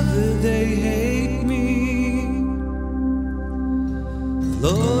brother, they hate me, the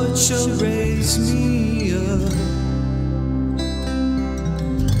Lord shall raise me up.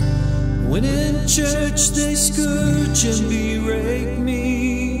 When in church they scourge and berate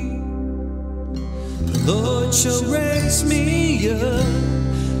me, the Lord shall raise me up,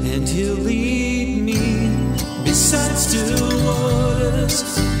 and he'll lead me beside still waters.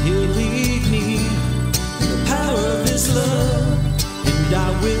 He'll lead me power of his love, and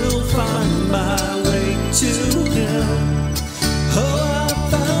I will find my way to him. Oh, I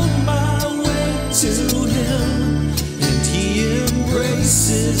found my way to him, and he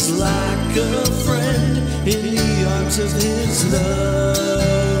embraces like a friend in the arms of his love.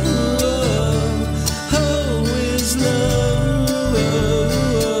 Oh, his love,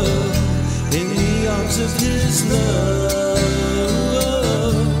 in the arms of his love.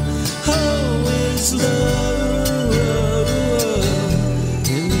 Oh, his love,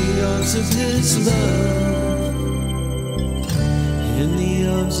 of his love,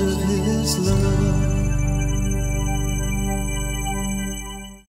 of his love.